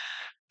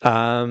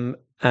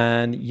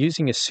 And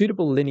using a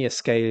suitable linear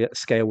scale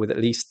with at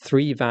least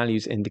 3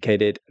 values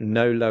indicated,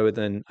 no lower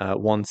than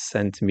 1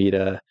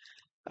 centimeter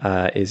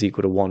is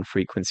equal to 1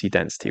 frequency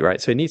density, right?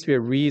 So it needs to be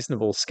a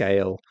reasonable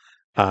scale.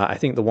 I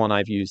think the one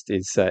I've used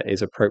is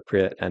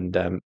appropriate, and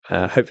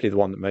hopefully the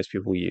one that most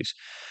people use.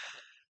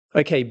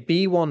 Okay,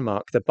 B1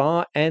 mark. The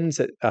bar ends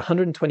at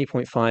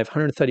 120.5,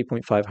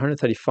 130.5,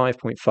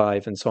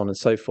 135.5, and so on and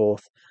so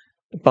forth.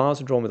 Bars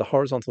are drawn with a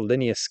horizontal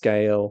linear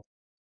scale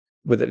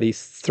with at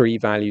least 3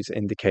 values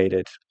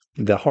indicated.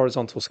 The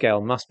horizontal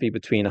scale must be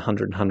between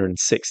 100 and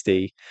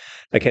 160.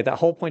 Okay, that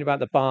whole point about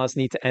the bars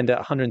need to end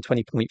at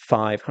 120.5,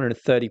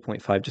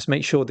 130.5. Just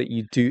make sure that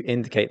you do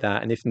indicate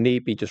that, and if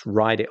need be, just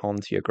write it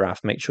onto your graph.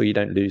 Make sure you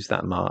don't lose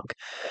that mark.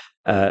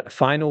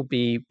 Final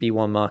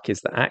B1 mark is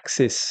the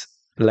axis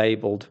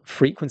labeled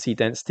frequency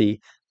density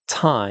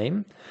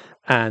time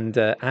and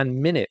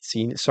minutes.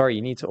 You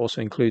need to also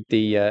include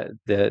the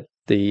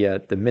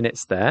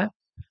minutes there.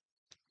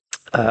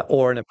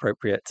 Or an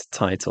appropriate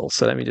title.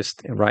 So let me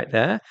just write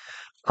there.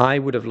 I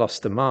would have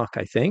lost the mark,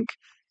 I think.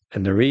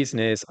 And the reason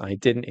is I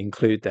didn't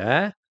include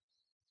there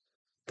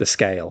the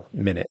scale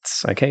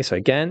minutes. Okay, so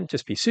again,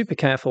 just be super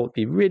careful,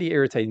 be really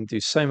irritating, do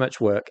so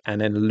much work,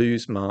 and then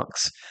lose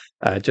marks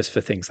just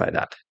for things like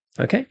that.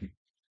 Okay.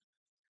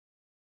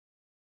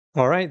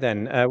 All right,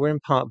 then. We're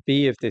in part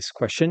B of this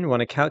question. We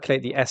want to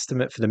calculate the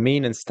estimate for the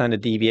mean and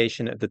standard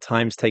deviation of the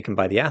times taken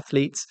by the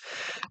athletes.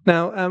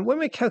 Now, when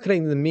we're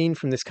calculating the mean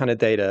from this kind of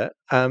data,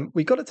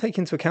 we've got to take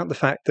into account the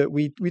fact that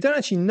we don't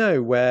actually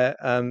know where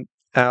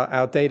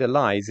our data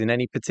lies in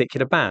any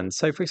particular band.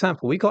 So, for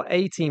example, we've got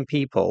 18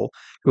 people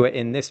who are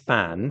in this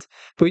band,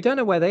 but we don't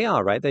know where they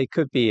are, right? They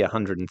could be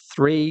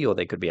 103, or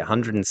they could be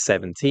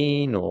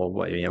 117, or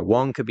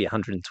one could be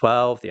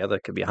 112, the other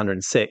could be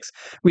 106.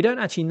 We don't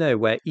actually know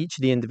where each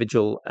of the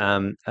individual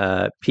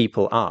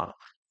people are.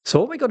 So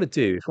what we've got to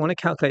do, if we want to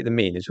calculate the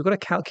mean, is we've got to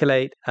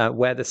calculate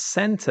where the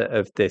center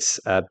of this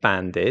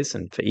band is,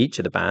 and for each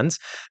of the bands,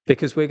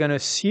 because we're going to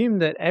assume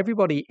that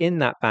everybody in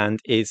that band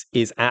is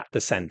at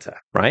the center,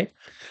 right?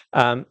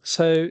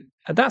 So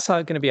that's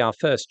going to be our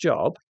first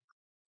job.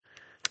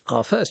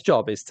 Our first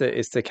job is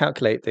to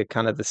calculate the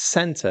kind of the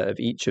center of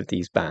each of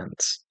these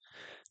bands.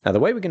 Now, the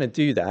way we're going to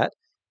do that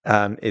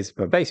is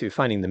basically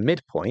finding the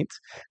midpoint.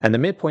 And the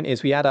midpoint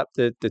is we add up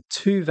the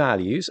 2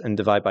 values and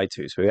divide by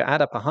 2. So we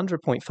add up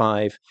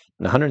 100.5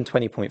 and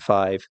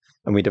 120.5,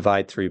 and we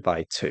divide through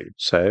by 2.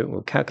 So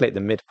we'll calculate the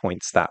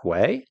midpoints that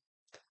way,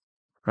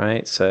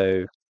 right?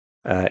 So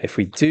if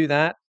we do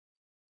that,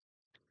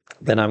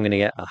 then I'm going to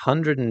get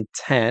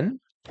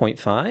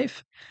 110.5.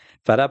 If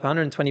I add up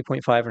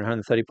 120.5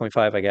 and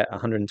 130.5, I get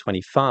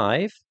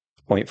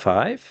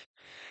 125.5.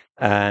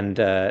 And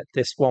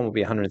this one will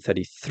be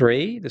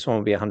 133, this one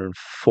will be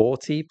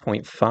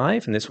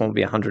 140.5, and this one will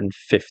be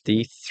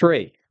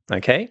 153.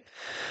 Okay.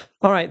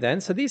 All right, then.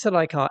 So these are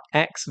like our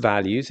X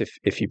values,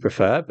 if you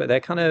prefer, but they're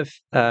kind of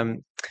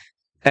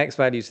X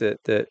values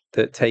that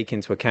take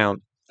into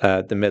account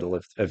the middle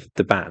of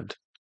the band.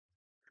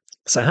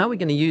 So how are we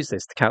going to use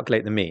this to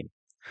calculate the mean?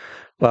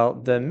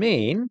 Well, the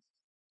mean,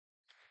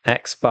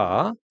 X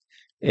bar,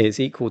 is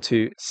equal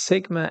to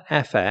sigma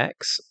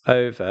fx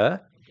over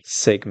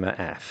sigma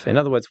f. In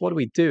other words, what are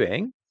we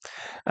doing?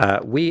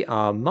 We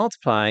are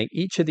multiplying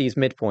each of these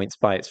midpoints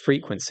by its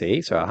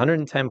frequency. So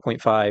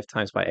 110.5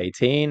 times by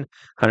 18,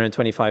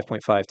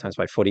 125.5 times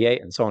by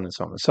 48, and so on and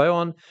so on and so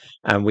on.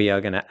 And we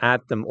are going to add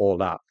them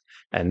all up.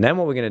 And then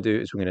what we're going to do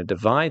is we're going to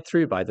divide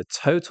through by the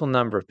total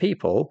number of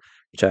people,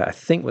 which I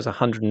think was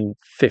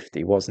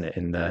 150, wasn't it,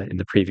 in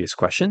the previous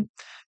question?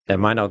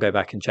 Never mind, I'll go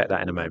back and check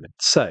that in a moment.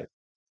 So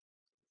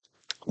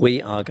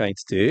we are going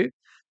to do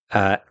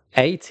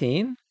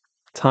 18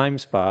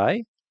 times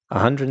by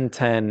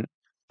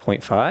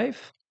 110.5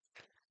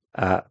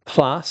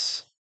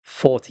 plus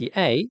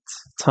 48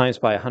 times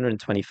by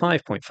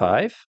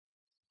 125.5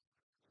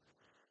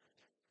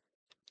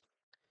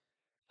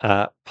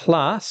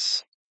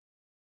 plus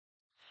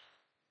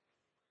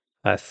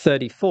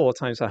 34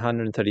 times by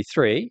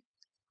 133.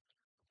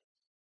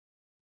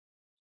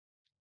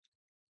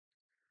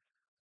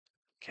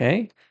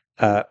 Okay,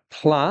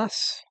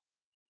 plus,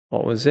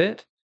 what was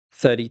it?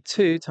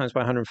 32 times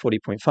by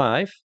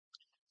 140.5.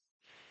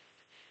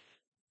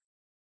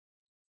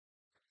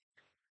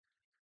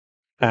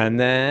 And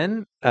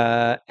then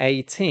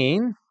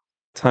 18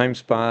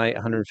 times by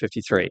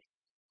 153.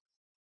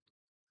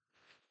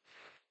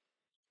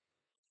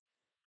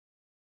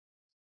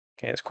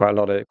 Okay, it's quite a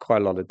lot of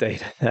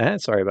data there.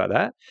 Sorry about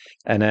that.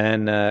 And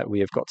then we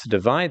have got to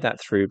divide that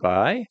through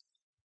by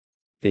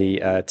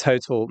the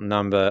total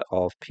number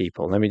of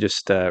people. Let me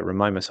just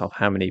remind myself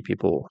how many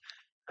people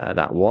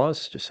that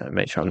was, just to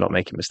make sure I'm not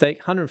making a mistake.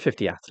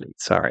 150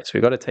 athletes. All right, so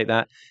we've got to take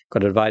that, got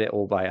to divide it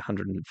all by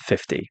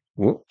 150.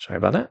 Whoa, sorry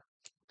about that.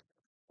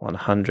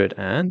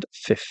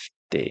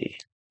 150.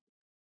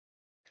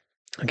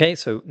 Okay,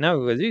 so now what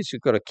we're going to do is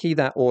we've got to key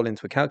that all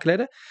into a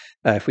calculator.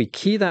 If we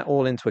key that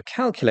all into a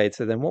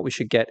calculator, then what we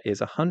should get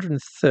is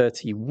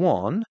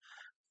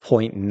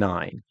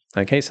 131.9.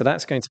 Okay, so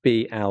that's going to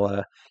be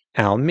our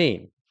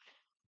mean.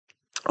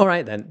 All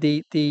right, then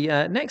the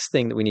next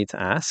thing that we need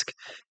to ask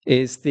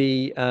is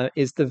the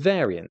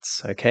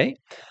variance, okay,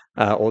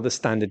 or the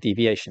standard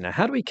deviation. Now,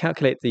 how do we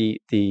calculate the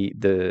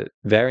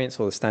variance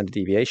or the standard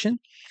deviation?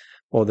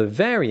 Well, the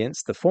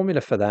variance, the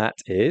formula for that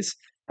is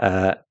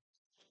the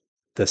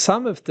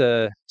sum of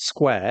the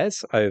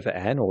squares over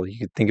n, or you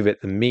could think of it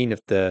the mean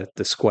of the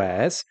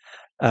squares,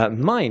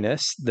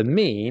 minus the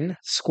mean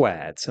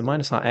squared. So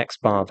minus our x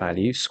bar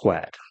value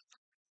squared.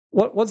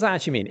 What does that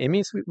actually mean? It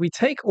means we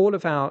take all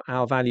of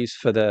our values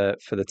for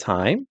the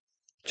time,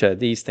 which are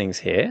these things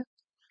here.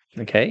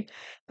 Okay,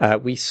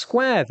 we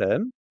square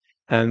them,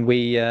 and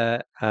we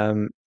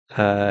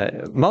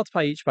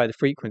multiply each by the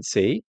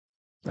frequency.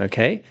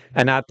 Okay,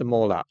 and add them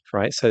all up,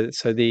 right? So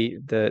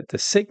the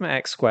sigma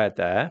x squared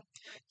there,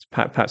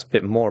 perhaps a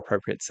bit more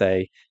appropriate to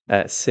say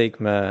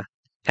sigma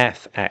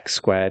fx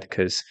squared,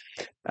 because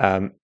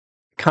kind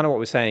of what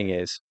we're saying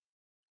is,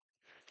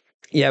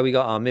 yeah, we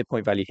got our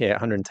midpoint value here,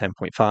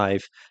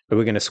 110.5, but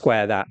we're going to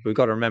square that. We've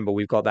got to remember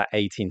we've got that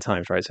 18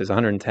 times, right? So it's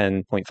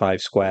 110.5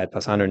 squared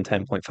plus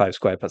 110.5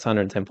 squared plus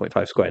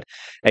 110.5 squared,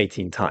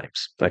 18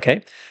 times.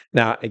 Okay.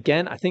 Now,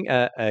 again, I think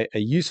a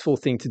useful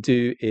thing to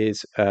do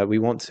is we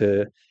want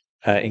to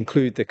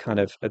include the kind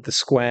of the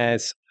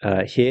squares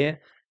here,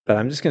 but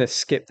I'm just going to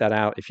skip that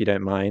out if you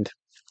don't mind.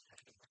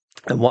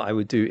 And what I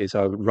would do is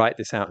I would write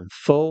this out in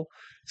full.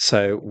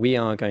 So we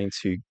are going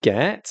to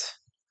get.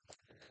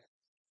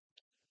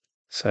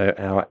 So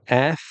our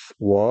F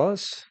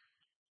was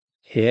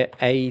here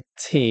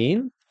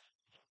 18.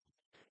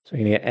 So we're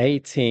going to get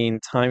 18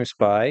 times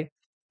by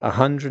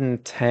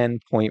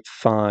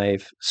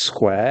 110.5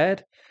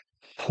 squared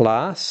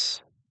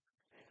plus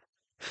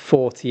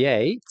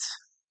 48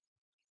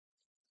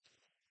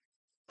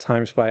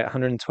 times by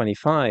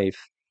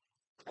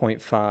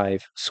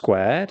 125.5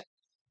 squared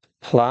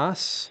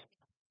plus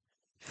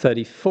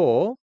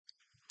 34.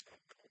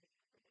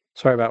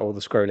 Sorry about all the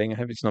scrolling. I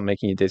hope it's not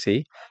making you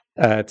dizzy.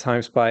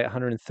 Times by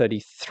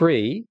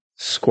 133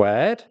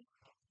 squared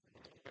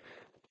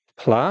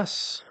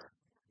plus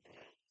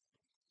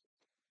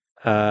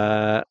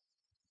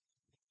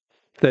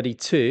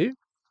 32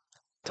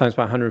 times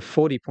by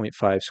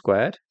 140.5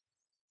 squared.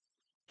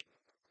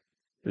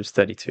 It was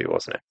 32,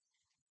 wasn't it?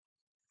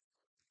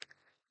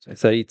 So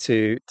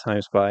 32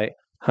 times by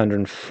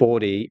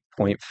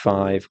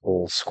 140.5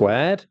 all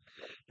squared.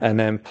 And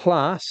then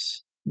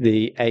plus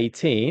the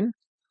 18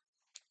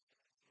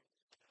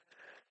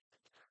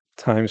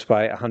 times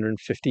by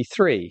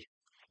 153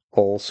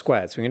 all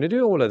squared. So we're going to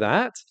do all of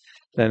that.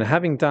 Then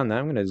having done that,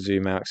 I'm going to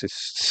zoom out because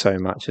it's so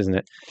much, isn't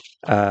it?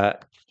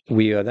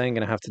 We are then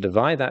going to have to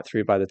divide that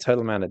through by the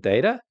total amount of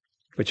data,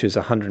 which is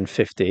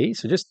 150.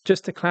 So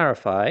just to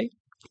clarify,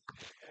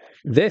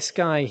 this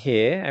guy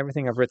here,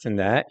 everything I've written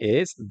there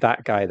is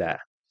that guy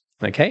there.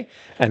 Okay,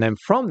 and then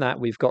from that,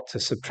 we've got to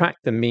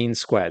subtract the mean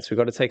squared. So we've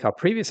got to take our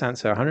previous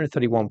answer,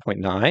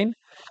 131.9,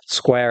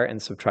 square it and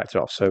subtract it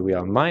off. So we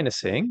are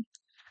minusing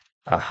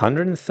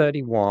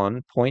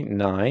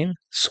 131.9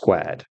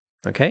 squared.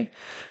 Okay,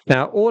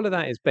 now all of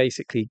that is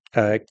basically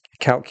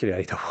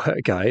calculator work,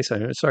 guys.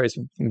 I'm sorry it's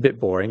a bit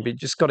boring, but you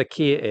just got to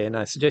key it in.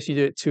 I suggest you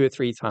do it 2 or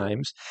 3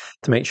 times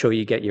to make sure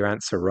you get your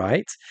answer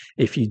right.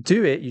 If you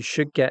do it, you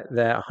should get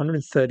there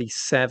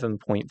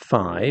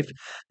 137.5.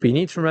 But you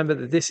need to remember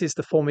that this is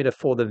the formula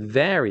for the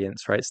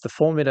variance, right? It's the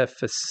formula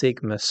for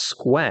sigma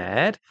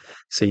squared.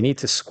 So you need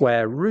to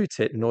square root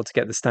it in order to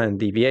get the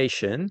standard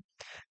deviation,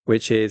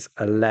 which is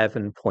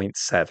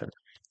 11.7.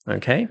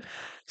 Okay,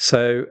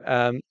 so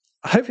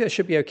hopefully that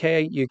should be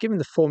okay. You're given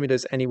the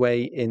formulas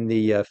anyway in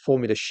the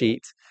formula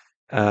sheet,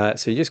 so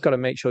you just got to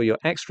make sure you're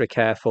extra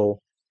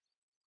careful.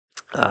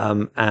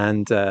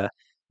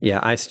 Yeah,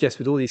 I suggest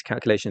with all these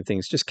calculation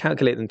things, just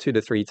calculate them 2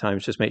 to 3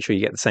 times. Just make sure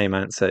you get the same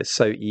answer. It's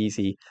so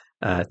easy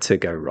to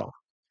go wrong.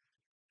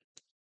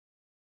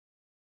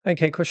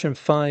 Okay, question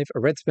 5. A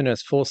red spinner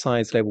has 4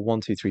 sides labeled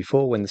 1, 2, 3,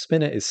 4. When the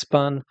spinner is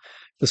spun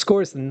The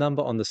score is the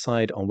number on the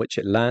side on which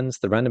it lands.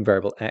 The random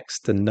variable x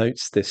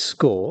denotes this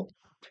score.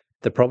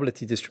 The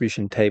probability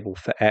distribution table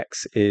for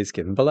x is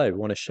given below. We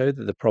want to show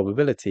that the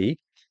probability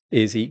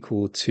is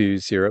equal to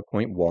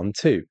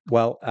 0.12.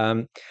 Well,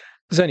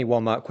 there's only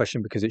one mark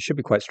question because it should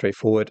be quite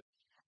straightforward.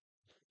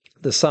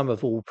 The sum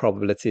of all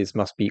probabilities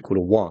must be equal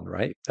to 1,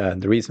 right?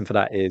 And the reason for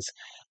that is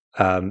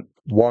 1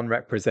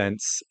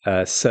 represents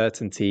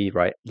certainty,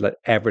 right?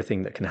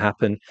 Everything that can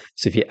happen.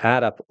 So if you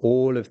add up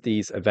all of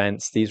these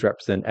events, these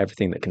represent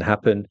everything that can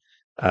happen.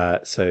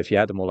 So if you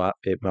add them all up,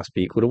 it must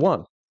be equal to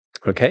 1.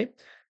 Okay?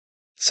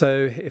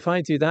 So if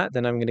I do that,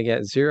 then I'm going to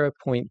get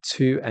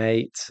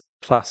 0.28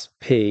 plus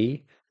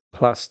p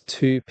plus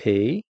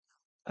 2p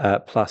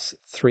plus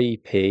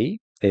 3p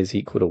is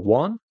equal to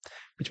 1,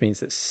 which means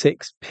that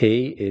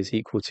 6p is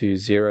equal to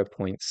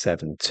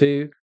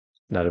 0.72.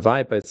 Now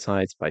divide both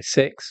sides by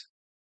 6.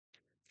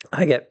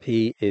 I get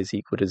p is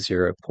equal to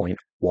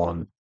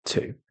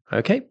 0.12.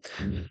 Okay?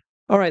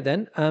 All right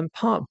then,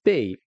 part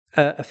B.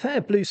 A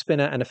fair blue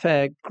spinner and a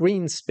fair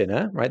green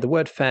spinner, right? The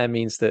word fair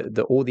means that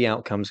all the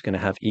outcomes are going to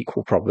have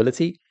equal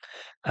probability.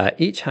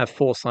 Each have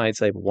 4 sides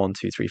labeled 1,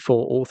 2, 3,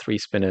 4. All 3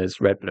 spinners,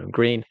 red, blue, and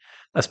green,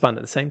 are spun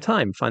at the same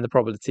time. Find the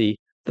probability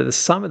that the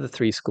sum of the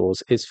 3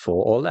 scores is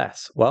 4 or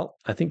less. Well,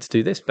 I think to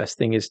do this, best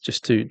thing is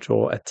just to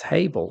draw a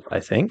table,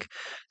 I think.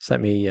 So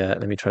let me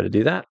try to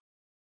do that.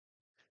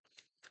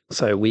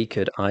 So we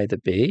could either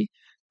be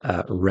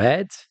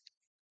red,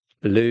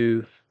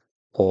 blue,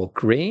 or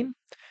green.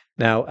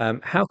 Now,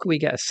 how can we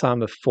get a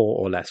sum of 4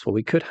 or less? Well,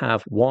 we could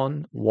have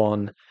 1,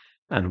 1,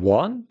 and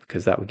 1,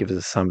 because that would give us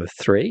a sum of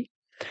 3.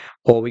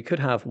 Or we could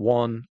have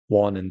 1,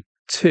 1, and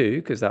 2,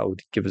 because that would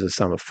give us a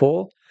sum of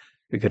 4.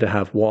 We could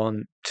have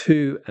 1,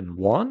 2, and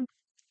 1.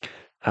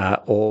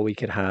 Or we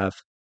could have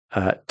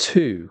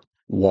 2,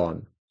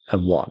 1,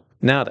 and 1.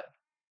 Now then,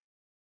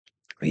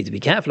 we need to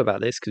be careful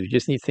about this because we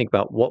just need to think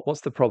about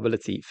what's the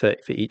probability for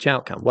each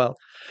outcome. Well,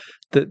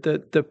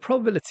 the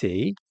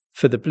probability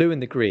for the blue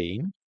and the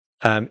green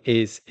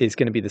is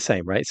going to be the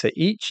same, right? So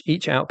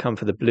each outcome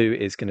for the blue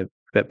is going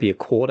to be a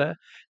quarter,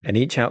 and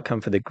each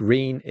outcome for the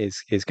green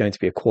is going to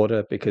be a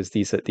quarter because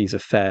these are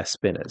fair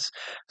spinners.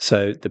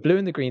 So the blue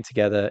and the green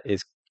together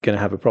is going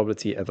to have a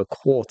probability of a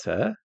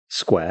quarter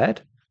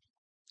squared,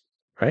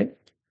 right?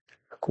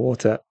 A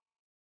quarter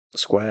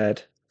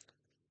squared,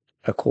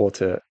 a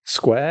quarter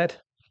squared,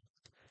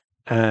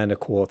 and a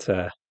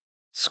quarter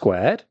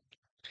squared.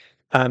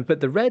 But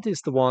the red is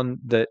the one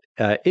that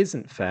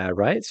isn't fair,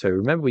 right? So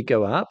remember, we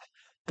go up.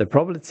 The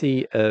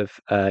probability of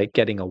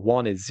getting a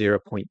 1 is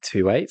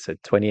 0.28, so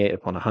 28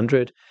 upon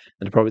 100.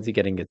 And the probability of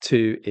getting a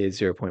 2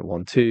 is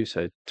 0.12,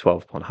 so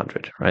 12 upon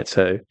 100, right?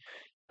 So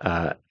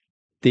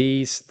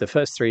the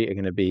first 3 are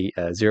going to be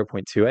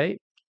 0.28,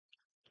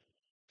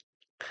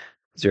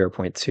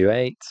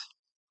 0.28,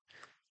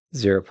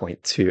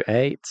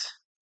 0.28,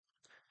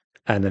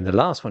 and then the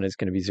last one is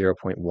going to be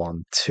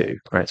 0.12,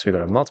 right? So we've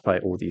got to multiply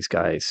all these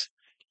guys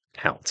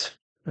out,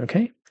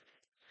 okay?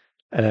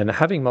 And then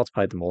having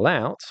multiplied them all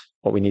out,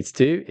 what we need to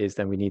do is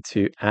then we need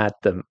to add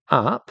them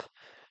up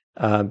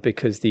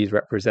because these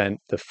represent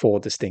the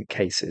 4 distinct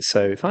cases.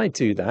 So if I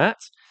do that,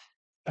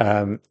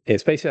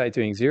 it's basically like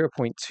doing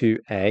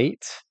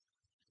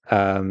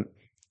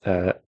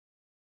 0.28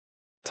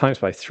 times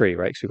by 3,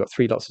 right? So we've got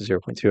 3 lots of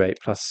 0.28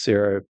 plus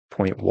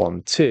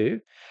 0.12,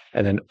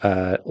 and then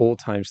all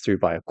times through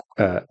by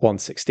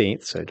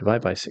 1/16. So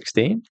divide by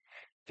 16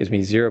 gives me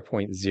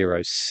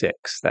 0.06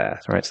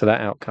 there, right? So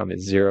that outcome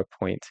is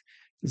 0.06.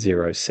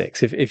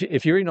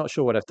 If you're really not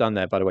sure what I've done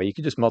there, by the way, you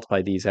can just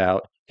multiply these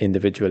out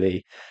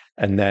individually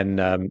and then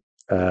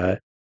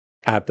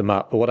add them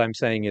up. But what I'm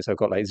saying is I've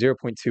got like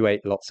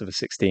 0.28 lots of a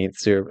 16th,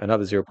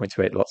 another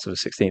 0.28 lots of a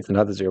 16th,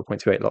 another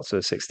 0.28 lots of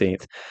a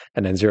 16th,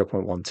 and then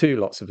 0.12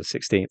 lots of a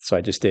 16th. So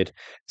I just did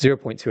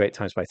 0.28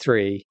 times by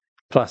 3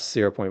 plus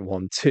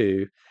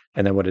 0.12,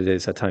 and then what it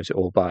is, I times it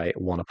all by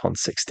 1 upon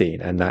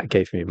 16, and that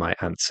gave me my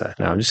answer.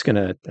 Now I'm just going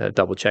to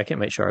double check it,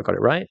 make sure I got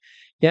it right.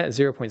 Yeah,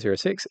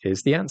 0.06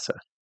 is the answer.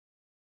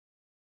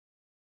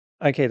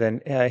 Okay, then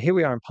here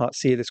we are in part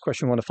C of this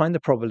question. We want to find the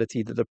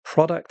probability that the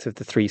product of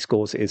the 3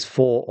 scores is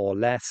 4 or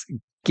less,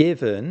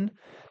 given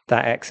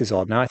that x is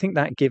odd. Now, I think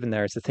that given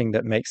there is the thing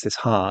that makes this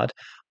hard.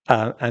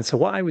 And so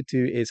what I would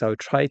do is I would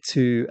try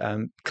to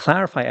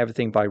clarify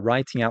everything by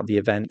writing out the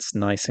events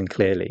nice and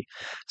clearly.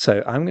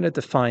 So I'm going to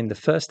define the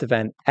first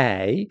event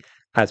A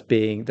as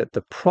being that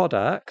the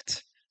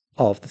product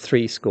of the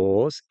 3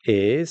 scores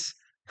is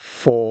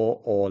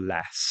 4 or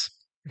less.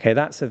 Okay,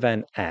 that's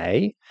event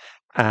A.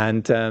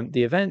 And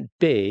the event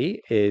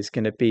B is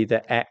going to be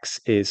that x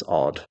is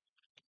odd.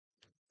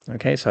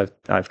 Okay, so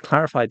I've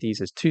clarified these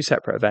as 2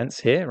 separate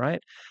events here,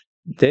 right?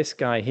 This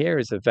guy here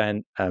is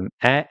event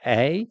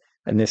A,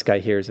 and this guy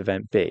here is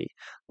event B.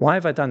 Why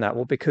have I done that?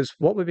 Well, because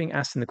what we're being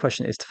asked in the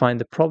question is to find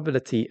the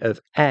probability of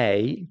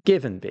A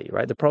given B,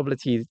 right? The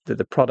probability that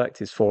the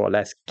product is 4 or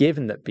less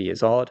given that B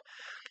is odd.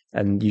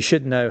 And you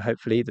should know,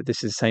 hopefully, that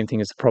this is the same thing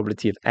as the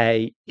probability of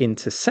A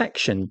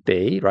intersection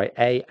B, right?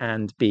 A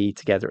and B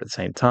together at the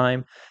same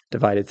time,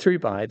 divided through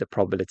by the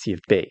probability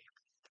of B.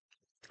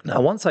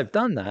 Now, once I've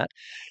done that,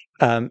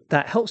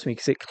 that helps me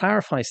because it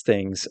clarifies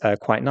things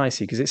quite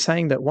nicely, because it's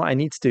saying that what I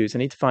need to do is I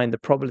need to find the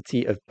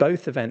probability of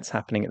both events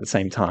happening at the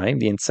same time,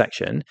 the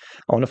intersection.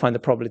 I want to find the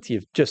probability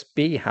of just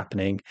B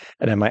happening,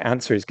 and then my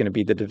answer is going to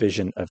be the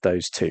division of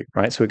those two,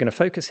 right? So we're going to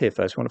focus here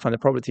first. We want to find the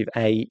probability of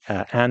A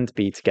and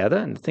B together,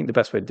 and I think the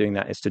best way of doing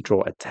that is to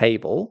draw a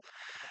table.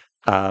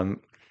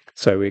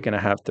 So we're going to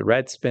have the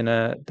red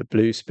spinner, the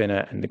blue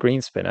spinner, and the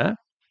green spinner.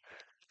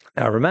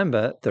 Now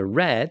remember, the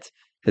red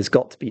has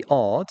got to be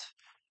odd,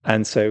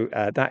 and so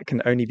that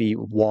can only be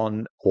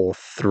 1 or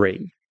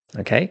 3.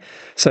 Okay,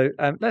 so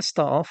let's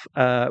start off.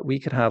 We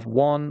could have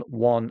 1,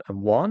 1,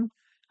 and 1.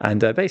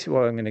 And basically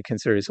what I'm going to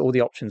consider is all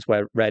the options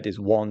where red is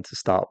 1 to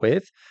start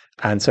with.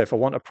 And so if I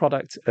want a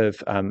product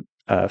of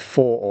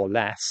 4 or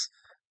less,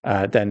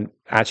 then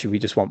actually we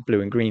just want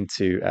blue and green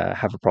to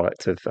have a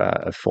product of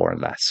 4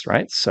 and less,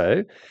 right?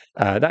 So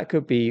that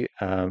could be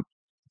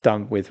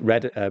done with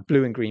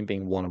blue and green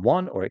being 1 and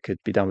 1, or it could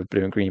be done with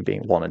blue and green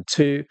being 1 and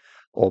 2,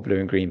 or blue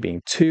and green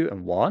being 2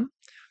 and 1,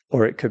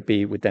 or it could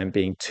be with them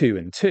being 2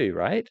 and 2,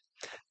 right?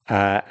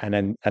 And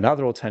then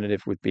another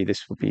alternative would be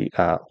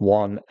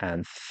 1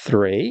 and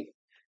 3.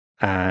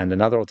 And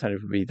another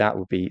alternative would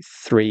be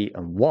 3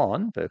 and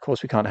 1. But of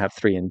course, we can't have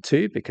 3 and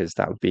 2 because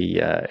that would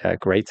be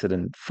greater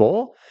than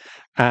 4.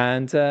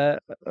 And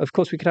of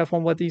course, we could have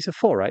one where these are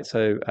 4, right?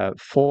 So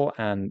 4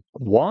 and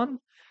 1,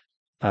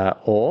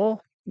 or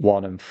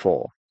 1 and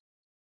 4.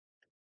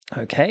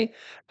 Okay,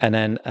 and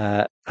then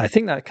I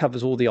think that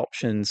covers all the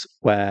options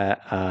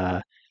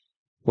where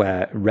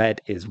red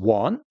is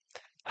 1.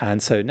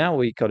 And so now what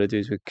we've got to do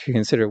is we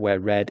consider where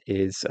red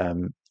is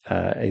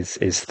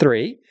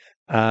 3.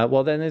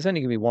 Well, then there's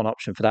only going to be one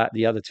option for that.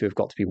 The other two have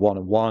got to be 1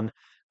 and 1,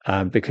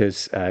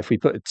 because if we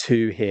put a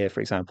 2 here, for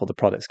example, the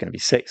product's going to be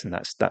 6, and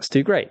that's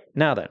too great.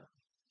 Now then,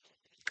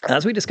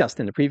 as we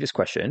discussed in the previous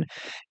question,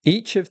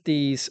 each of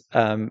these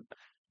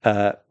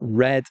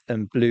red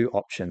and blue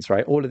options,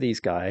 right? All of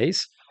these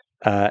guys,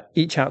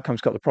 each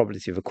outcome's got the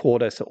probability of a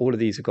quarter, so all of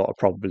these have got a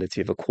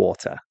probability of a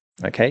quarter.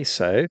 Okay,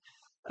 so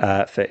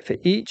for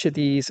each of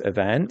these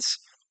events,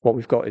 what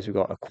we've got is we've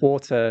got a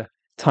quarter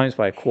times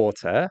by a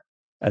quarter,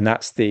 and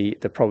that's the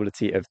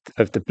probability of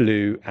the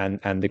blue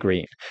and the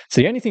green.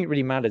 So the only thing that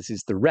really matters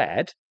is the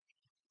red.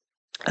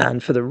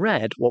 And for the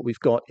red, what we've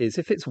got is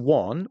if it's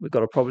 1, we've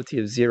got a probability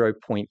of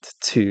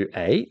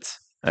 0.28,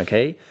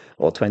 okay,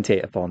 or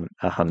 28 upon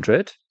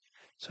 100.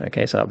 So,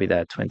 okay, so that'll be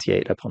there,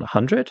 28 upon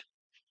 100.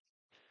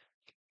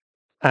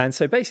 And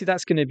so basically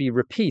that's going to be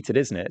repeated,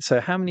 isn't it?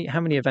 So how many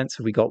events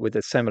have we got with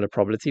a similar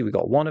probability? We've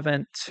got 1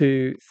 event,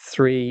 2,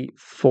 3,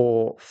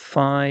 4,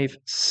 5,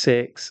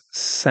 6,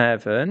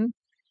 7,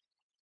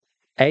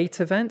 8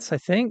 events, I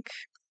think.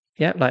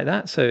 Yeah, like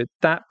that. So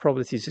that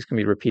probability is just going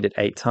to be repeated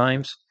 8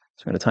 times.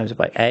 So I'm going to times it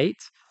by 8.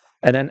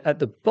 And then at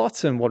the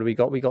bottom, what do we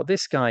got? We got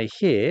this guy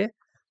here,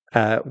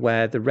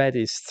 where the red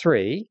is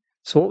 3.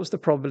 So what was the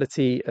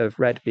probability of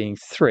red being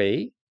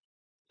 3?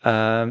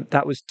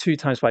 That was 2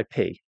 times by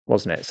p,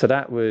 wasn't it? So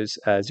that was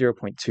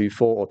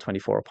 0.24, or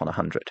 24 upon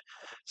 100.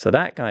 So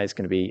that guy is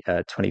going to be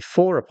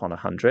 24 upon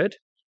 100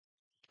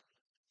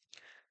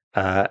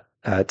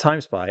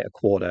 times by a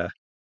quarter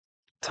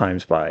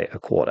times by a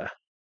quarter.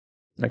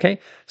 Okay,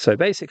 so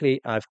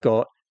basically I've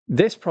got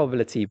this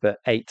probability but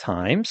 8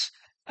 times,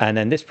 and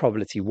then this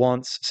probability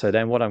once. So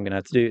then what I'm going to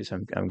have to do is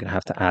I'm going to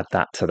have to add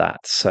that to that.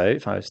 So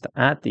if I was to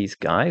add these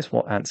guys,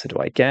 what answer do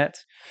I get?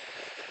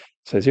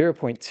 So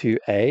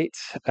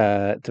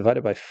 0.28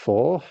 divided by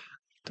 4,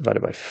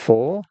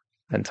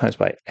 and times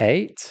by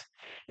 8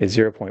 is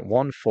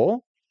 0.14.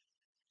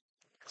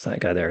 So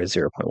that guy there is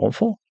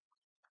 0.14.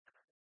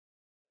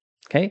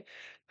 Okay,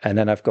 and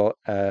then I've got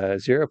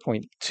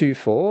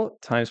 0.24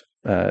 times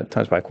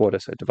by a quarter,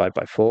 so divide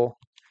by 4,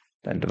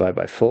 then divide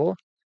by 4.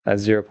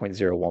 That's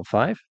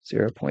 0.015,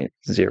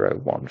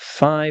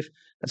 0.015.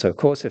 And so, of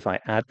course, if I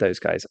add those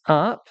guys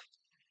up,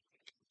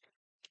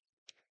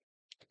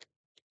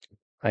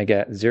 I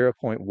get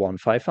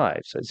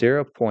 0.155. So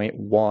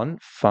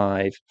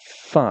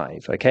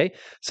 0.155. Okay,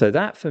 so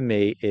that for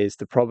me is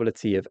the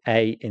probability of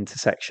A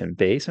intersection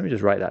B. So let me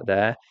just write that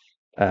there.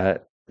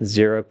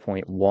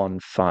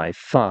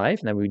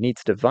 0.155. Now we need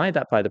to divide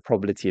that by the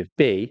probability of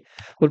B.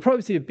 Well, the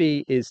probability of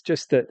B is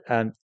just that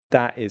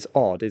that is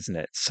odd, isn't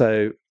it?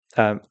 So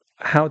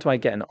how do I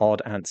get an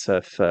odd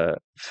answer for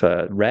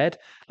red?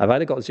 I've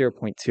either got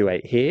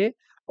 0.28 here,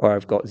 or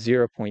I've got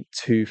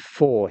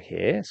 0.24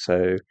 here.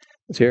 So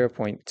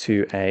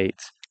 0.28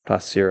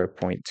 plus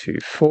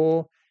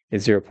 0.24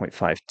 is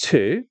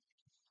 0.52.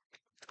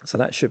 So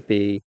that should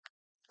be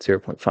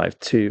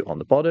 0.52 on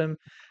the bottom.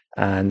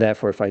 And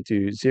therefore, if I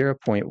do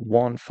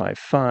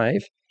 0.155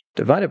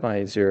 divided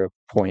by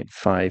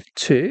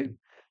 0.52,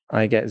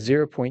 I get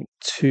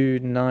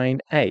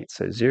 0.298.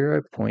 So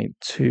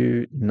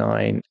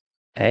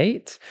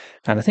 0.298.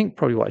 And I think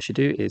probably what I should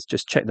do is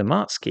just check the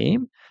mark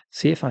scheme,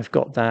 see if I've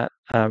got that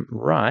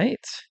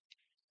right.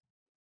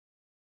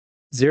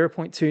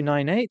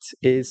 0.298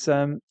 is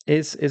an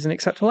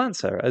acceptable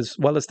answer, as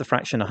well as the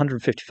fraction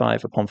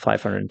 155 upon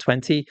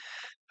 520.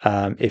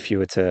 if you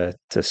were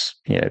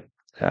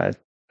uh,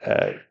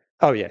 uh,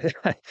 oh yeah,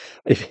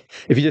 if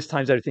you just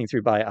times everything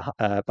through by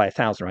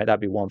 1,000, right?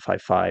 That'd be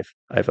 155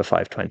 over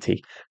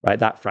 520, right?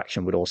 That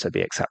fraction would also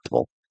be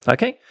acceptable.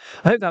 Okay,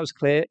 I hope that was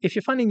clear. If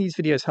you're finding these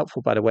videos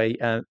helpful, by the way,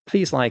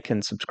 please like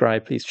and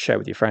subscribe. Please share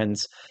with your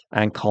friends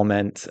and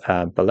comment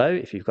below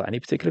if you've got any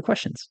particular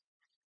questions.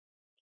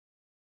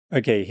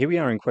 Okay, here we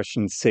are in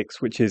question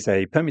 6, which is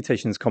a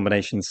permutations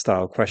combinations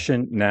style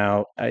question.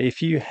 Now,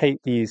 if you hate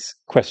these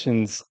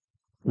questions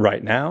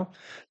right now,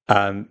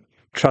 um,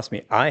 trust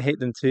me, I hate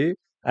them too.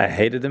 I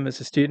hated them as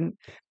a student,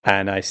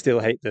 and I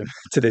still hate them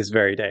to this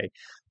very day.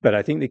 But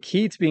I think the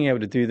key to being able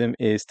to do them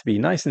is to be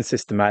nice and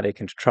systematic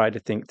and to try to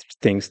think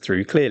things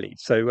through clearly.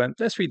 So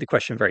let's read the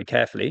question very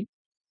carefully.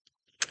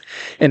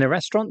 In a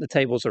restaurant, the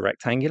tables are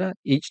rectangular.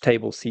 Each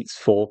table seats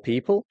 4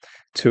 people,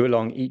 2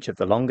 along each of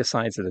the longer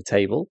sides of the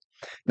table.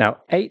 Now,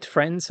 8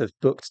 friends have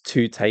booked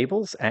 2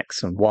 tables,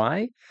 X and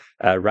Y.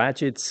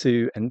 Rajid,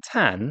 Sue, and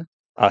Tan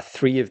are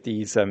 3 of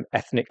these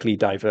ethnically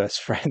diverse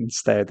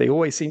friends. They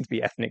always seem to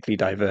be ethnically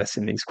diverse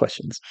in these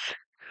questions.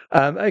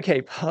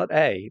 Okay, part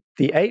A.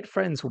 The 8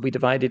 friends will be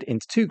divided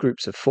into 2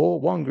 groups of 4,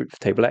 one group for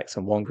table X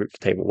and one group for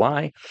table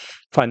Y.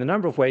 Find the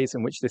number of ways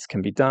in which this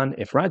can be done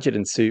if Rajid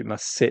and Sue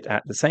must sit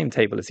at the same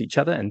table as each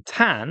other and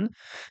Tan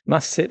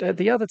must sit at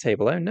the other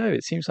table. Oh no,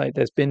 it seems like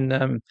there's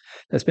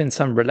been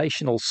some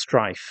relational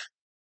strife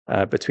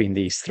between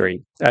these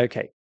 3.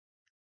 Okay.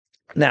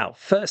 Now,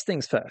 first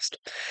things first,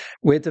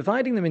 we're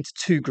dividing them into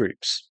 2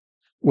 groups.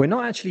 We're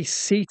not actually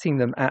seating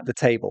them at the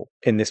table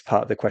in this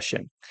part of the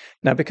question.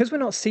 Now, because we're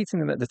not seating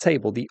them at the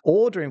table, the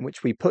order in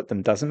which we put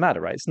them doesn't matter,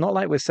 right? It's not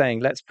like we're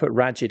saying, let's put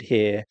Rajid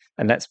here,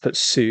 and let's put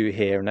Sue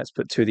here, and let's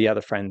put 2 of the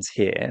other friends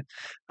here.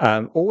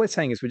 All we're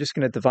saying is we're just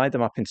going to divide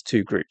them up into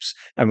 2 groups,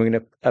 and we're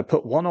going to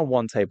put one on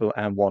one table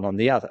and one on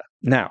the other.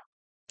 Now,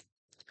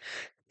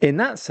 in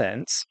that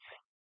sense,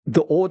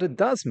 the order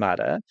does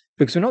matter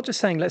because we're not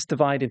just saying let's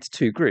divide into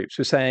 2 groups.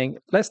 We're saying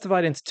let's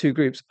divide into 2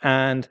 groups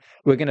and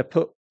we're going to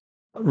put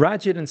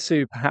Rajid and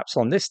Sue perhaps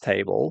on this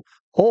table,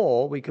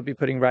 or we could be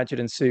putting Rajid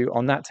and Sue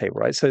on that table,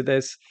 right? So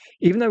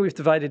even though we've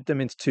divided them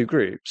into 2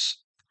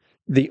 groups,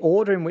 the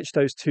order in which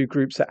those 2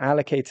 groups are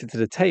allocated to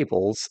the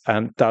tables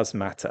does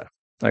matter.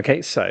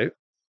 Okay, so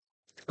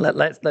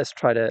let's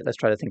try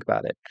to think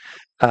about it.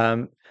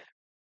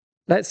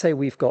 Let's say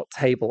we've got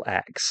table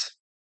X.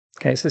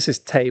 Okay, so this is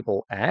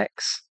table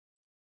X,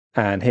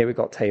 and here we've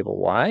got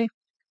table Y.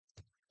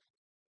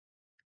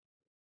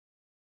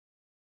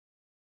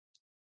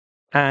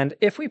 And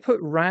if we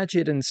put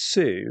Rajid and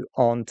Sue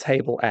on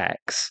table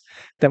X,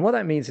 then what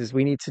that means is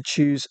we need to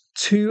choose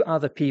 2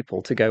 other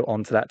people to go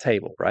onto that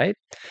table, right?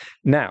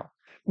 Now,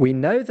 we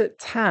know that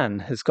Tan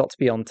has got to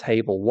be on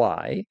table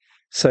Y,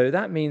 so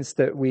that means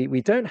that we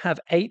don't have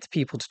 8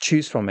 people to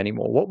choose from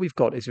anymore. What we've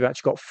got is we've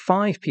actually got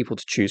 5 people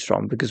to choose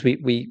from because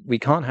we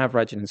can't have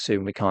Rajid and Sue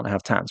and we can't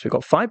have Tan. So we've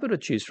got 5 people to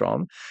choose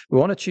from. We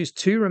want to choose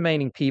 2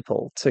 remaining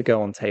people to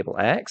go on table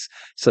X.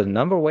 So the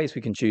number of ways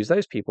we can choose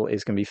those people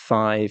is going to be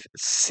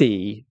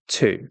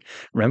 5C2.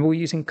 Remember, we're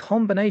using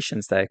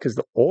combinations there because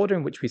the order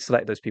in which we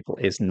select those people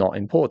is not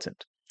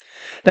important.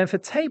 Then for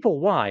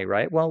table Y,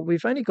 right, well,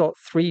 we've only got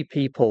 3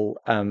 people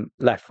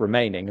left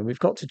remaining, and we've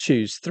got to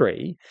choose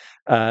 3.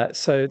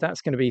 So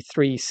that's going to be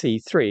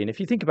 3C3. And if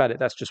you think about it,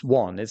 that's just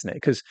 1, isn't it?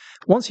 Because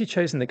once you've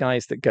chosen the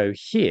guys that go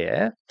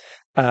here,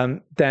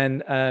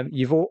 then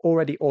you've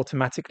already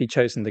automatically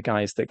chosen the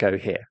guys that go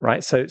here,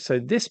 right? So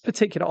this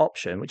particular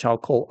option, which I'll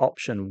call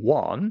option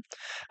 1,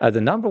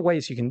 the number of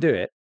ways you can do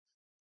it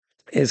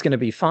is going to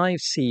be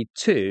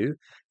 5C2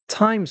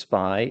 times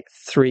by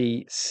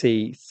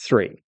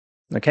 3C3.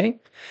 Okay.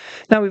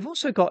 Now we've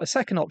also got a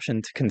second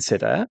option to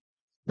consider,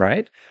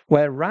 right?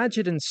 Where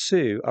Rajid and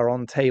Sue are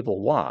on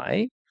table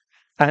Y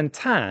and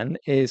Tan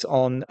is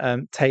on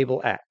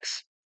table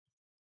X.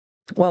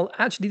 Well,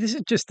 actually, this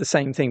is just the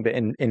same thing, but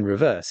in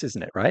reverse,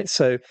 isn't it? Right.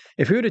 So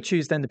if we were to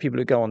choose then the people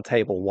who go on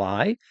table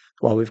Y,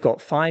 well, we've got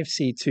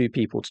 5C2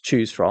 people to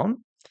choose from.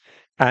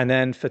 And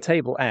then for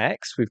table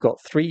X, we've got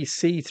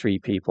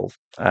 3C3 people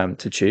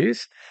to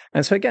choose.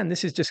 And so again,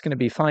 this is just going to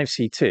be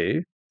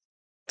 5C2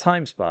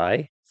 times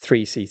by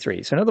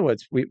 3C3. So in other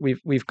words,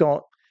 we've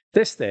got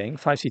this thing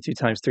 5C2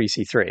 times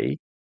 3C3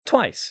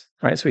 twice,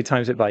 right? So we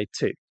times it by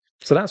 2.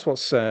 So that's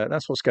what's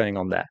going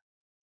on there.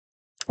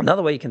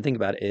 Another way you can think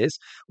about it is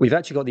we've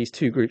actually got these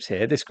 2 groups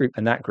here, this group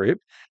and that group,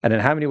 and then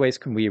how many ways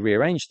can we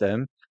rearrange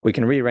them? We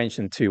can rearrange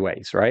them 2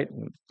 ways, right?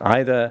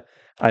 Either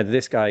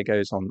this guy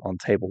goes on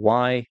table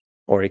Y,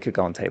 or he could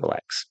go on table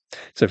X.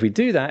 So if we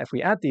do that, if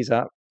we add these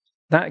up,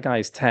 that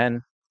guy's 10,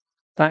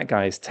 that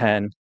guy's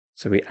 10.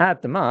 So we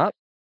add them up,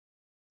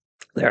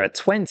 there are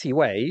 20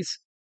 ways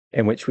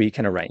in which we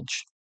can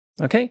arrange.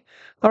 Okay?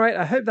 All right,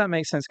 I hope that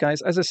makes sense,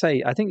 guys. As I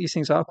say, I think these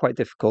things are quite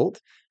difficult,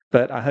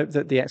 but I hope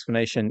that the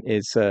explanation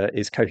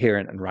is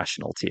coherent and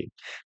rational to you.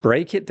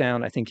 Break it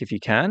down, I think, if you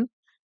can.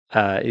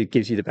 It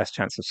gives you the best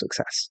chance of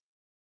success.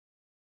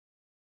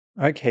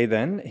 Okay,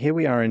 then, here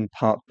we are in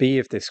part B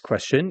of this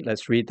question.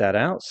 Let's read that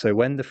out. So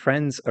when the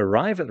friends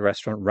arrive at the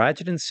restaurant,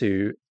 Rajid and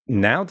Sue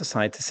now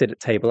decide to sit at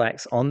table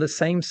X on the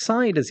same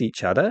side as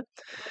each other.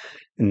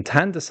 And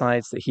Tan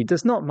decides that he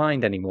does not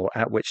mind anymore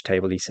at which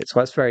table he sits. So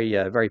that's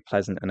very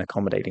pleasant and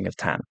accommodating of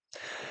Tan.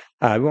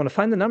 We want to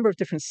find the number of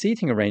different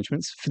seating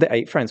arrangements for the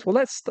 8 friends. Well,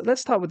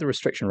 let's start with the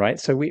restriction, right?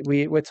 So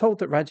we're told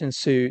that Raj and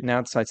Sue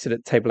now decide to sit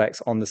at table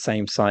X on the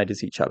same side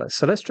as each other.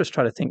 So let's just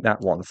try to think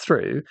that one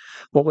through.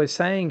 What we're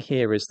saying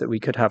here is that we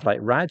could have like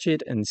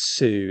Rajid and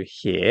Sue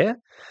here,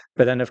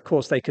 but then of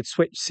course they could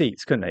switch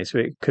seats, couldn't they? So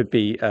it could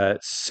be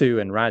Sue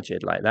and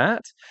Rajid like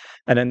that.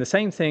 And then the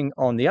same thing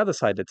on the other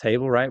side of the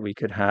table, right? We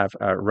could have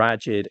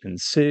Rajid and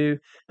Sue,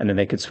 and then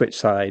they could switch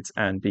sides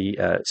and be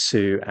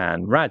Sue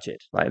and Rajid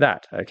like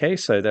that. Okay,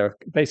 so there are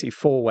basically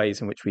 4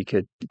 ways in which we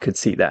could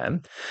seat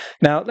them.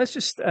 Now let's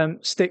just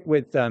stick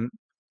with the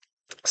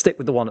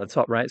one at the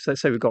top, right? So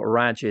let's say we've got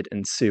Rajid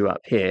and Sue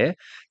up here.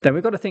 Then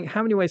we've got to think,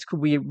 how many ways could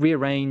we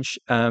rearrange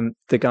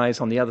the guys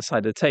on the other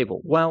side of the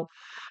table? Well,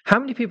 how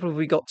many people have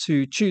we got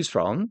to choose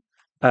from?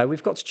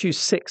 We've got to choose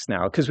 6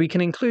 now, because we can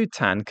include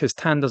Tan, because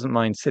Tan doesn't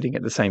mind sitting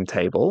at the same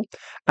table.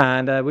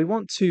 And we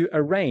want to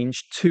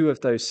arrange 2 of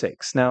those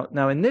 6.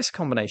 Now in this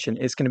combination,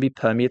 it's going to be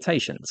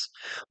permutations.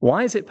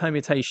 Why is it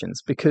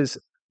permutations? Because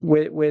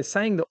we're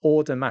saying that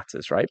order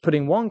matters, right?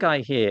 Putting one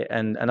guy here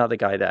and another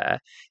guy there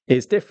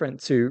is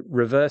different to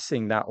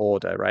reversing that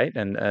order, right?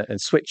 And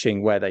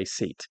switching where they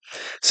seat.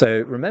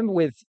 So remember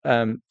with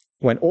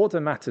when order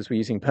matters, we're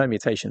using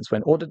permutations.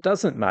 When order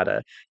doesn't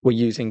matter, we're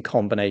using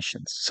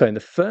combinations. So in the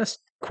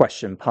first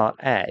question, part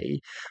A,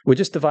 we're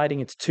just dividing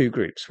into 2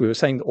 groups. We were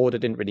saying the order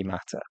didn't really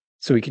matter,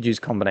 so we could use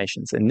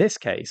combinations. In this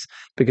case,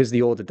 because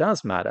the order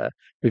does matter,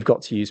 we've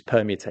got to use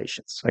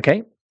permutations,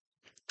 okay?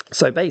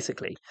 So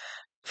basically,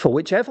 for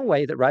whichever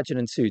way that Rajid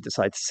and Sue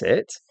decide to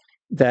sit,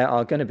 there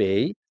are going to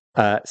be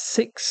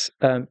 6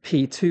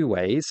 P2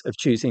 ways of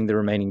choosing the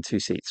remaining 2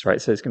 seats,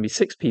 right? So there's going to be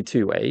 6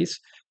 P2 ways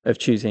of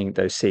choosing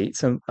those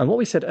seats. And what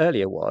we said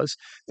earlier was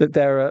that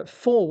there are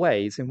 4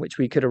 ways in which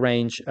we could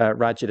arrange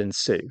Rajid and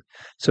Sue.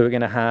 So we're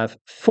going to have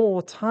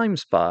 4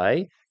 times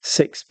by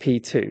 6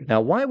 P2.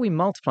 Now, why are we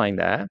multiplying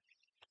there?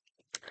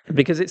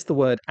 Because it's the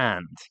word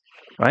and,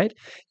 right?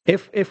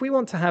 If we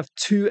want to have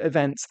 2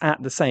 events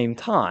at the same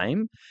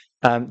time,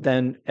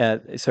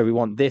 so we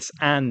want this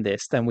and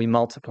this, then we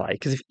multiply.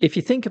 Because if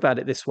you think about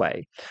it this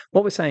way,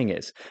 what we're saying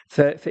is,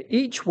 for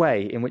each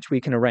way in which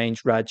we can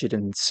arrange Rajid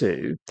and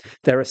Sue,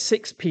 there are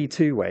 6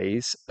 P2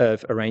 ways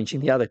of arranging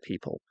the other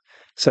people.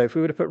 So if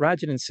we were to put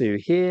Rajid and Sue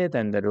here,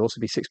 then there'd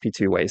also be 6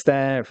 P2 ways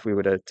there. If we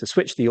were to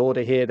switch the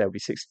order here, there would be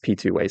 6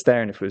 P2 ways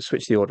there. And if we were to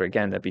switch the order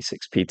again, there'd be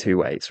 6 P2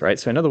 ways, right?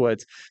 So in other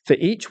words, for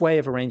each way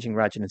of arranging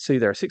Rajid and Sue,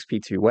 there are 6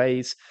 P2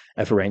 ways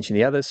of arranging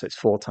the others. So it's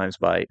 4 times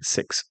by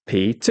 6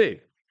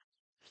 P2.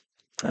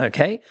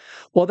 Okay,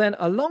 well then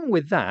along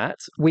with that,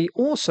 we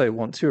also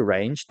want to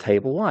arrange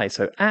table Y.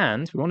 So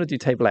and we want to do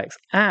table X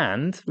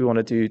and we want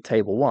to do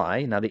table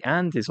Y. Now the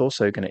and is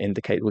also going to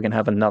indicate we're going to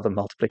have another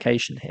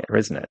multiplication here,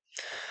 isn't it?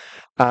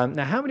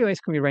 Now how many ways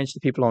can we arrange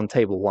the people on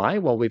table Y?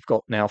 Well, we've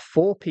got now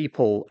 4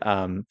 people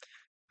to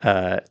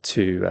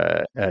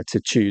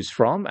choose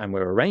from, and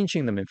we're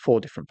arranging them in 4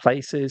 different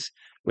places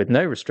with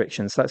no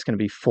restrictions. So that's going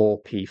to be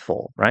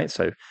 4P4, right?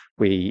 So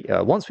we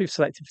once we've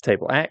selected for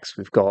table X,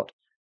 we've got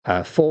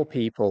 4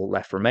 people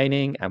left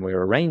remaining, and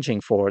we're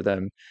arranging 4 of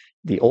them.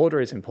 The order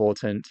is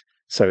important,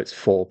 so it's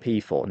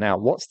 4P4. Now,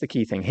 what's the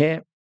key thing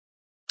here?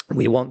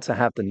 We want to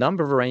have the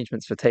number of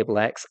arrangements for table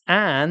X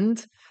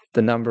and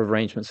the number of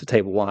arrangements for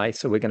table Y,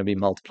 so we're going to be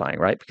multiplying,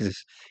 right?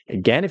 Because,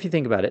 again, if you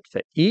think about it,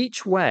 for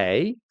each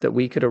way that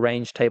we could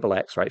arrange table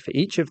X, right, for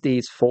each of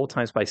these 4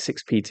 times by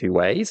 6P2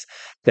 ways,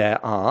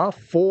 there are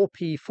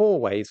 4P4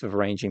 ways of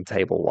arranging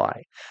table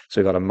Y.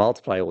 So we've got to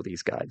multiply all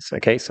these guys,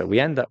 okay? So we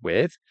end up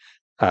with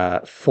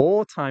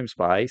 4 times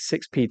by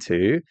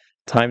 6P2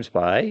 times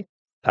by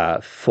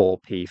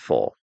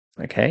 4P4.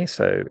 Okay,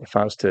 so if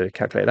I was to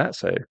calculate that,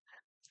 so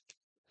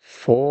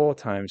 4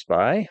 times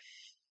by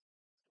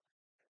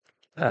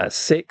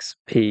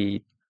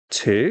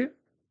 6P2,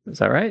 is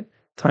that right?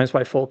 Times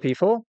by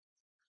 4P4.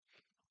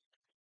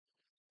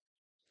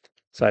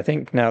 So I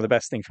think now the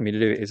best thing for me to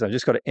do is I've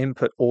just got to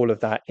input all of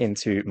that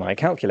into my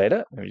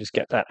calculator. Let me just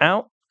get that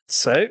out.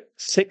 So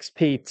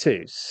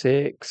 6P2,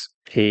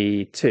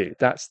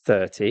 that's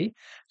 30.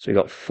 So we've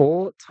got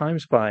 4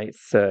 times by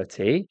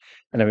 30,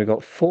 and then we've got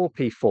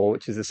 4P4,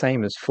 which is the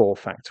same as 4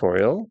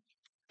 factorial,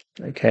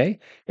 okay,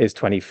 is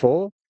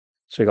 24.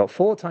 So we've got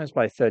 4 times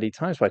by 30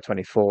 times by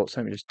 24. So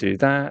let me just do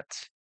that.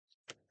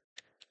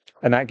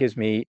 And that gives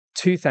me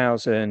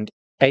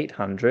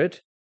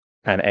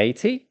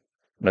 2,880.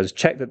 Let's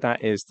check that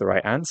that is the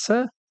right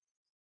answer.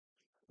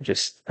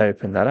 Just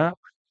open that up.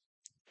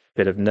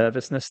 Bit of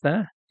nervousness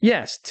there.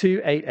 Yes,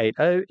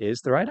 2880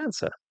 is the right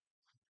answer.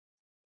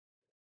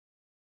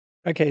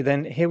 Okay,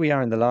 then here we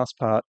are in the last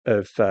part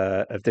of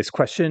this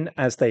question.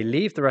 As they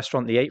leave the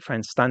restaurant, the 8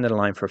 friends stand in a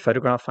line for a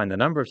photograph, find the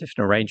number of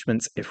different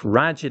arrangements if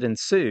Rajid and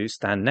Sue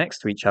stand next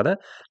to each other,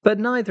 but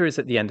neither is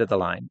at the end of the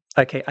line.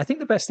 Okay, I think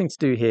the best thing to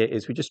do here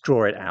is we just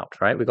draw it out,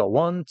 right? We've got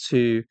 1,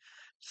 2,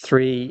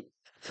 3,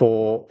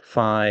 4,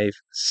 5,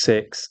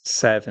 6,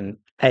 7,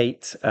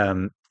 8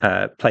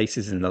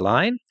 places in the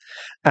line.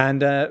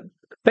 And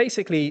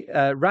basically,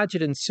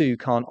 Rajat and Sue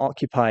can't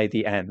occupy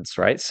the ends,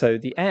 right? So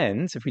the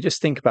ends, if we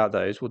just think about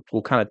those,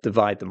 we'll kind of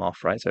divide them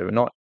off, right? So we're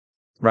not,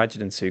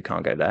 Rajat and Sue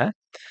can't go there.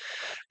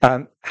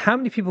 How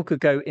many people could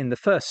go in the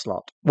first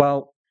slot?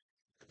 Well,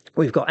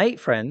 we've got 8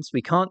 friends.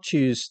 We can't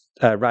choose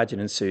Rajat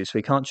and Sue, so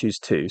we can't choose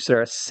 2. So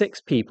there are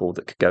 6 people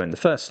that could go in the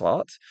first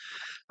slot.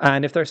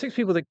 And if there are 6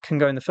 people that can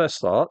go in the first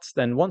slot,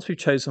 then once we've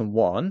chosen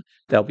 1,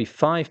 there'll be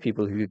 5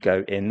 people who could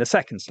go in the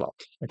second slot.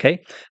 Okay.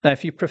 Now,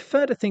 if you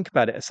prefer to think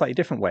about it a slightly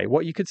different way,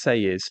 what you could say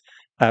is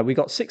we've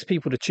got 6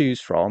 people to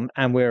choose from,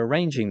 and we're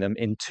arranging them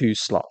in 2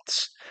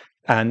 slots.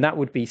 And that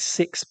would be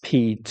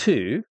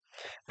 6p2.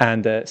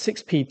 And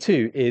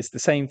 6p2 is the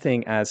same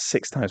thing as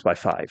 6 times by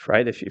 5,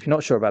 right? If you're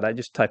not sure about that,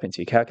 just type into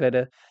your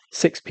calculator.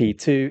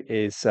 6p2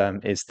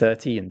 is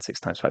 30, and 6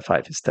 times by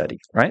 5 is 30,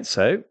 right?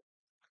 So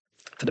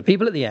for the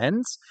people at the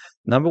ends,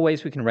 the number of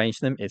ways we can arrange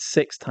them is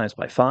 6 times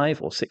by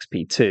 5, or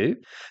 6p2.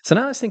 So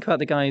now let's think about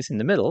the guys in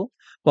the middle.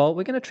 Well,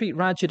 we're going to treat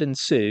Rajat and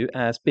Sue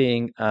as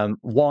being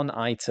one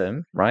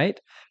item, right?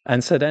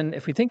 And so then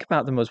if we think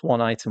about them as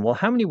one item, well,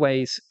 how many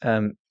ways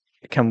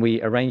can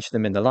we arrange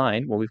them in the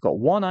line? Well, we've got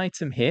one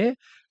item here,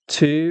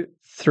 2,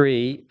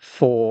 3,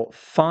 4,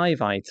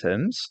 5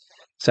 items.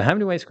 So how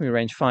many ways can we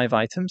arrange 5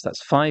 items?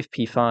 That's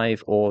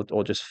 5p5,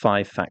 or just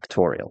 5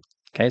 factorial.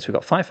 Okay, so we've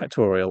got 5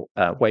 factorial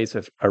ways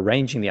of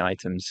arranging the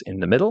items in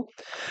the middle.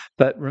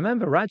 But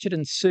remember, Rajat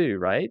and Sue,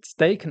 right?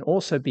 They can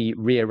also be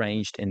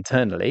rearranged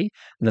internally.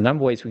 And the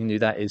number of ways we can do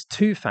that is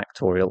 2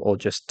 factorial, or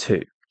just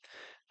 2.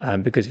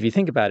 Because if you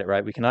think about it,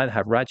 right, we can either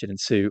have Rajat and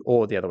Sue,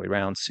 or the other way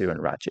around, Sue and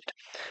Rajat.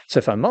 So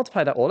if I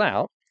multiply that all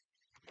out,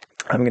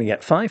 I'm going to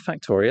get 5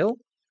 factorial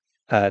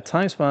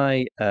times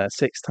by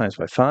 6 times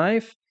by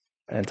 5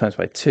 and times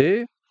by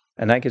 2,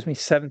 and that gives me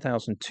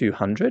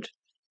 7,200,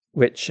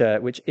 which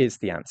is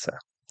the answer.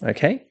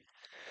 Okay.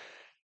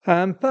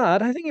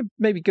 But I think it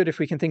may be good if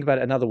we can think about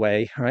it another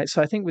way, right?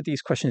 So I think with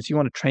these questions, you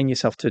want to train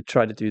yourself to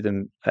try to do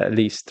them at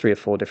least 3 or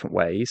 4 different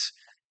ways.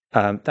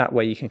 That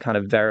way you can kind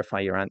of verify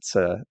your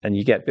answer and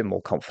you get a bit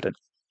more confident.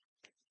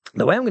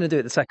 The way I'm going to do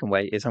it the second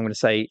way is I'm going to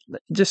say,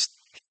 just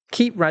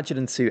keep Rajat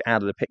and Sue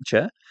out of the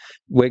picture.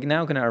 We're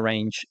now going to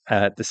arrange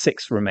the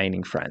 6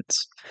 remaining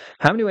friends.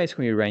 How many ways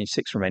can we arrange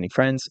 6 remaining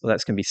friends? Well,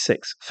 that's going to be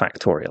 6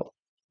 factorial,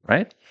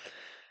 right?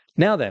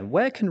 Now then,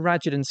 where can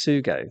Rajat and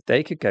Sue go?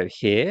 They could go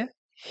here,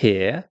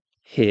 here,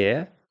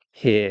 here,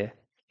 here,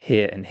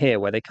 here, and here.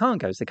 Where they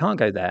can't go is they can't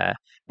go there,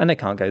 and they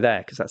can't go there,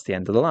 because that's the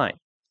end of the line.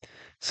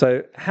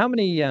 So how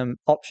many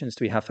options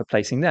do we have for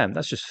placing them?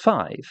 That's just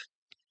 5.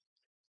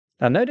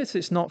 Now notice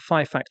it's not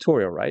 5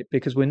 factorial, right?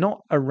 Because we're not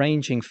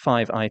arranging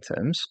 5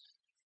 items.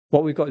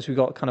 What we've got is we've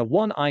got kind of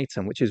one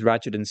item, which is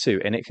Rajat and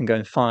Sue, and it can go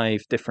in 5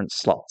 different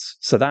slots.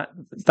 So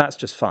that's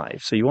just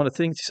 5. So you want to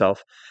think to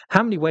yourself,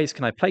 how many ways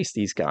can I place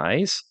these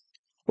guys?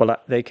 Well,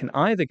 they can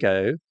either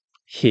go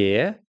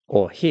here,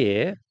 or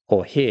here,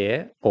 or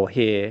here, or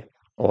here,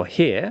 or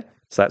here.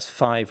 So that's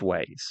 5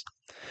 ways.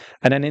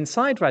 And then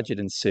inside Rajat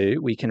and Sue,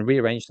 we can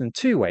rearrange them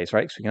 2 ways,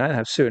 right? So we can either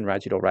have Sue and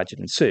Rajat, or Rajat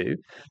and Sue.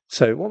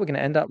 So what we're going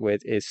to end up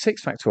with is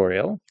 6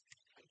 factorial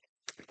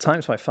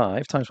times by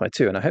 5 times by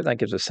 2. And I hope that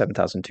gives us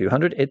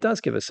 7,200. It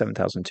does give us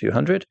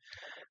 7,200,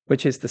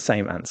 which is the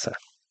same answer.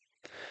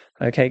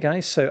 Okay,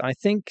 guys. So I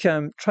think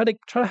try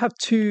to have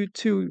two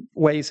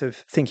ways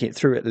of thinking it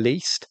through at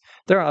least.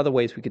 There are other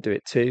ways we could do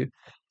it too,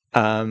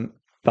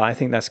 but I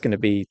think that's going to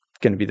be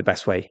the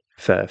best way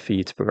for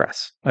you to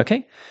progress.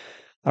 Okay.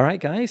 All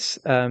right, guys.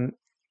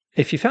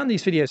 If you found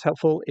these videos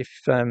helpful,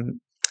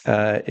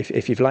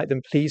 if you've liked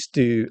them, please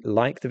do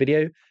like the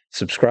video,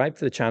 subscribe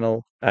to the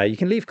channel. You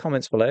can leave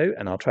comments below,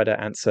 and I'll try to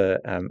answer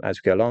as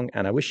we go along.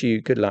 And I wish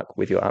you good luck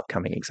with your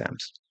upcoming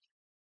exams.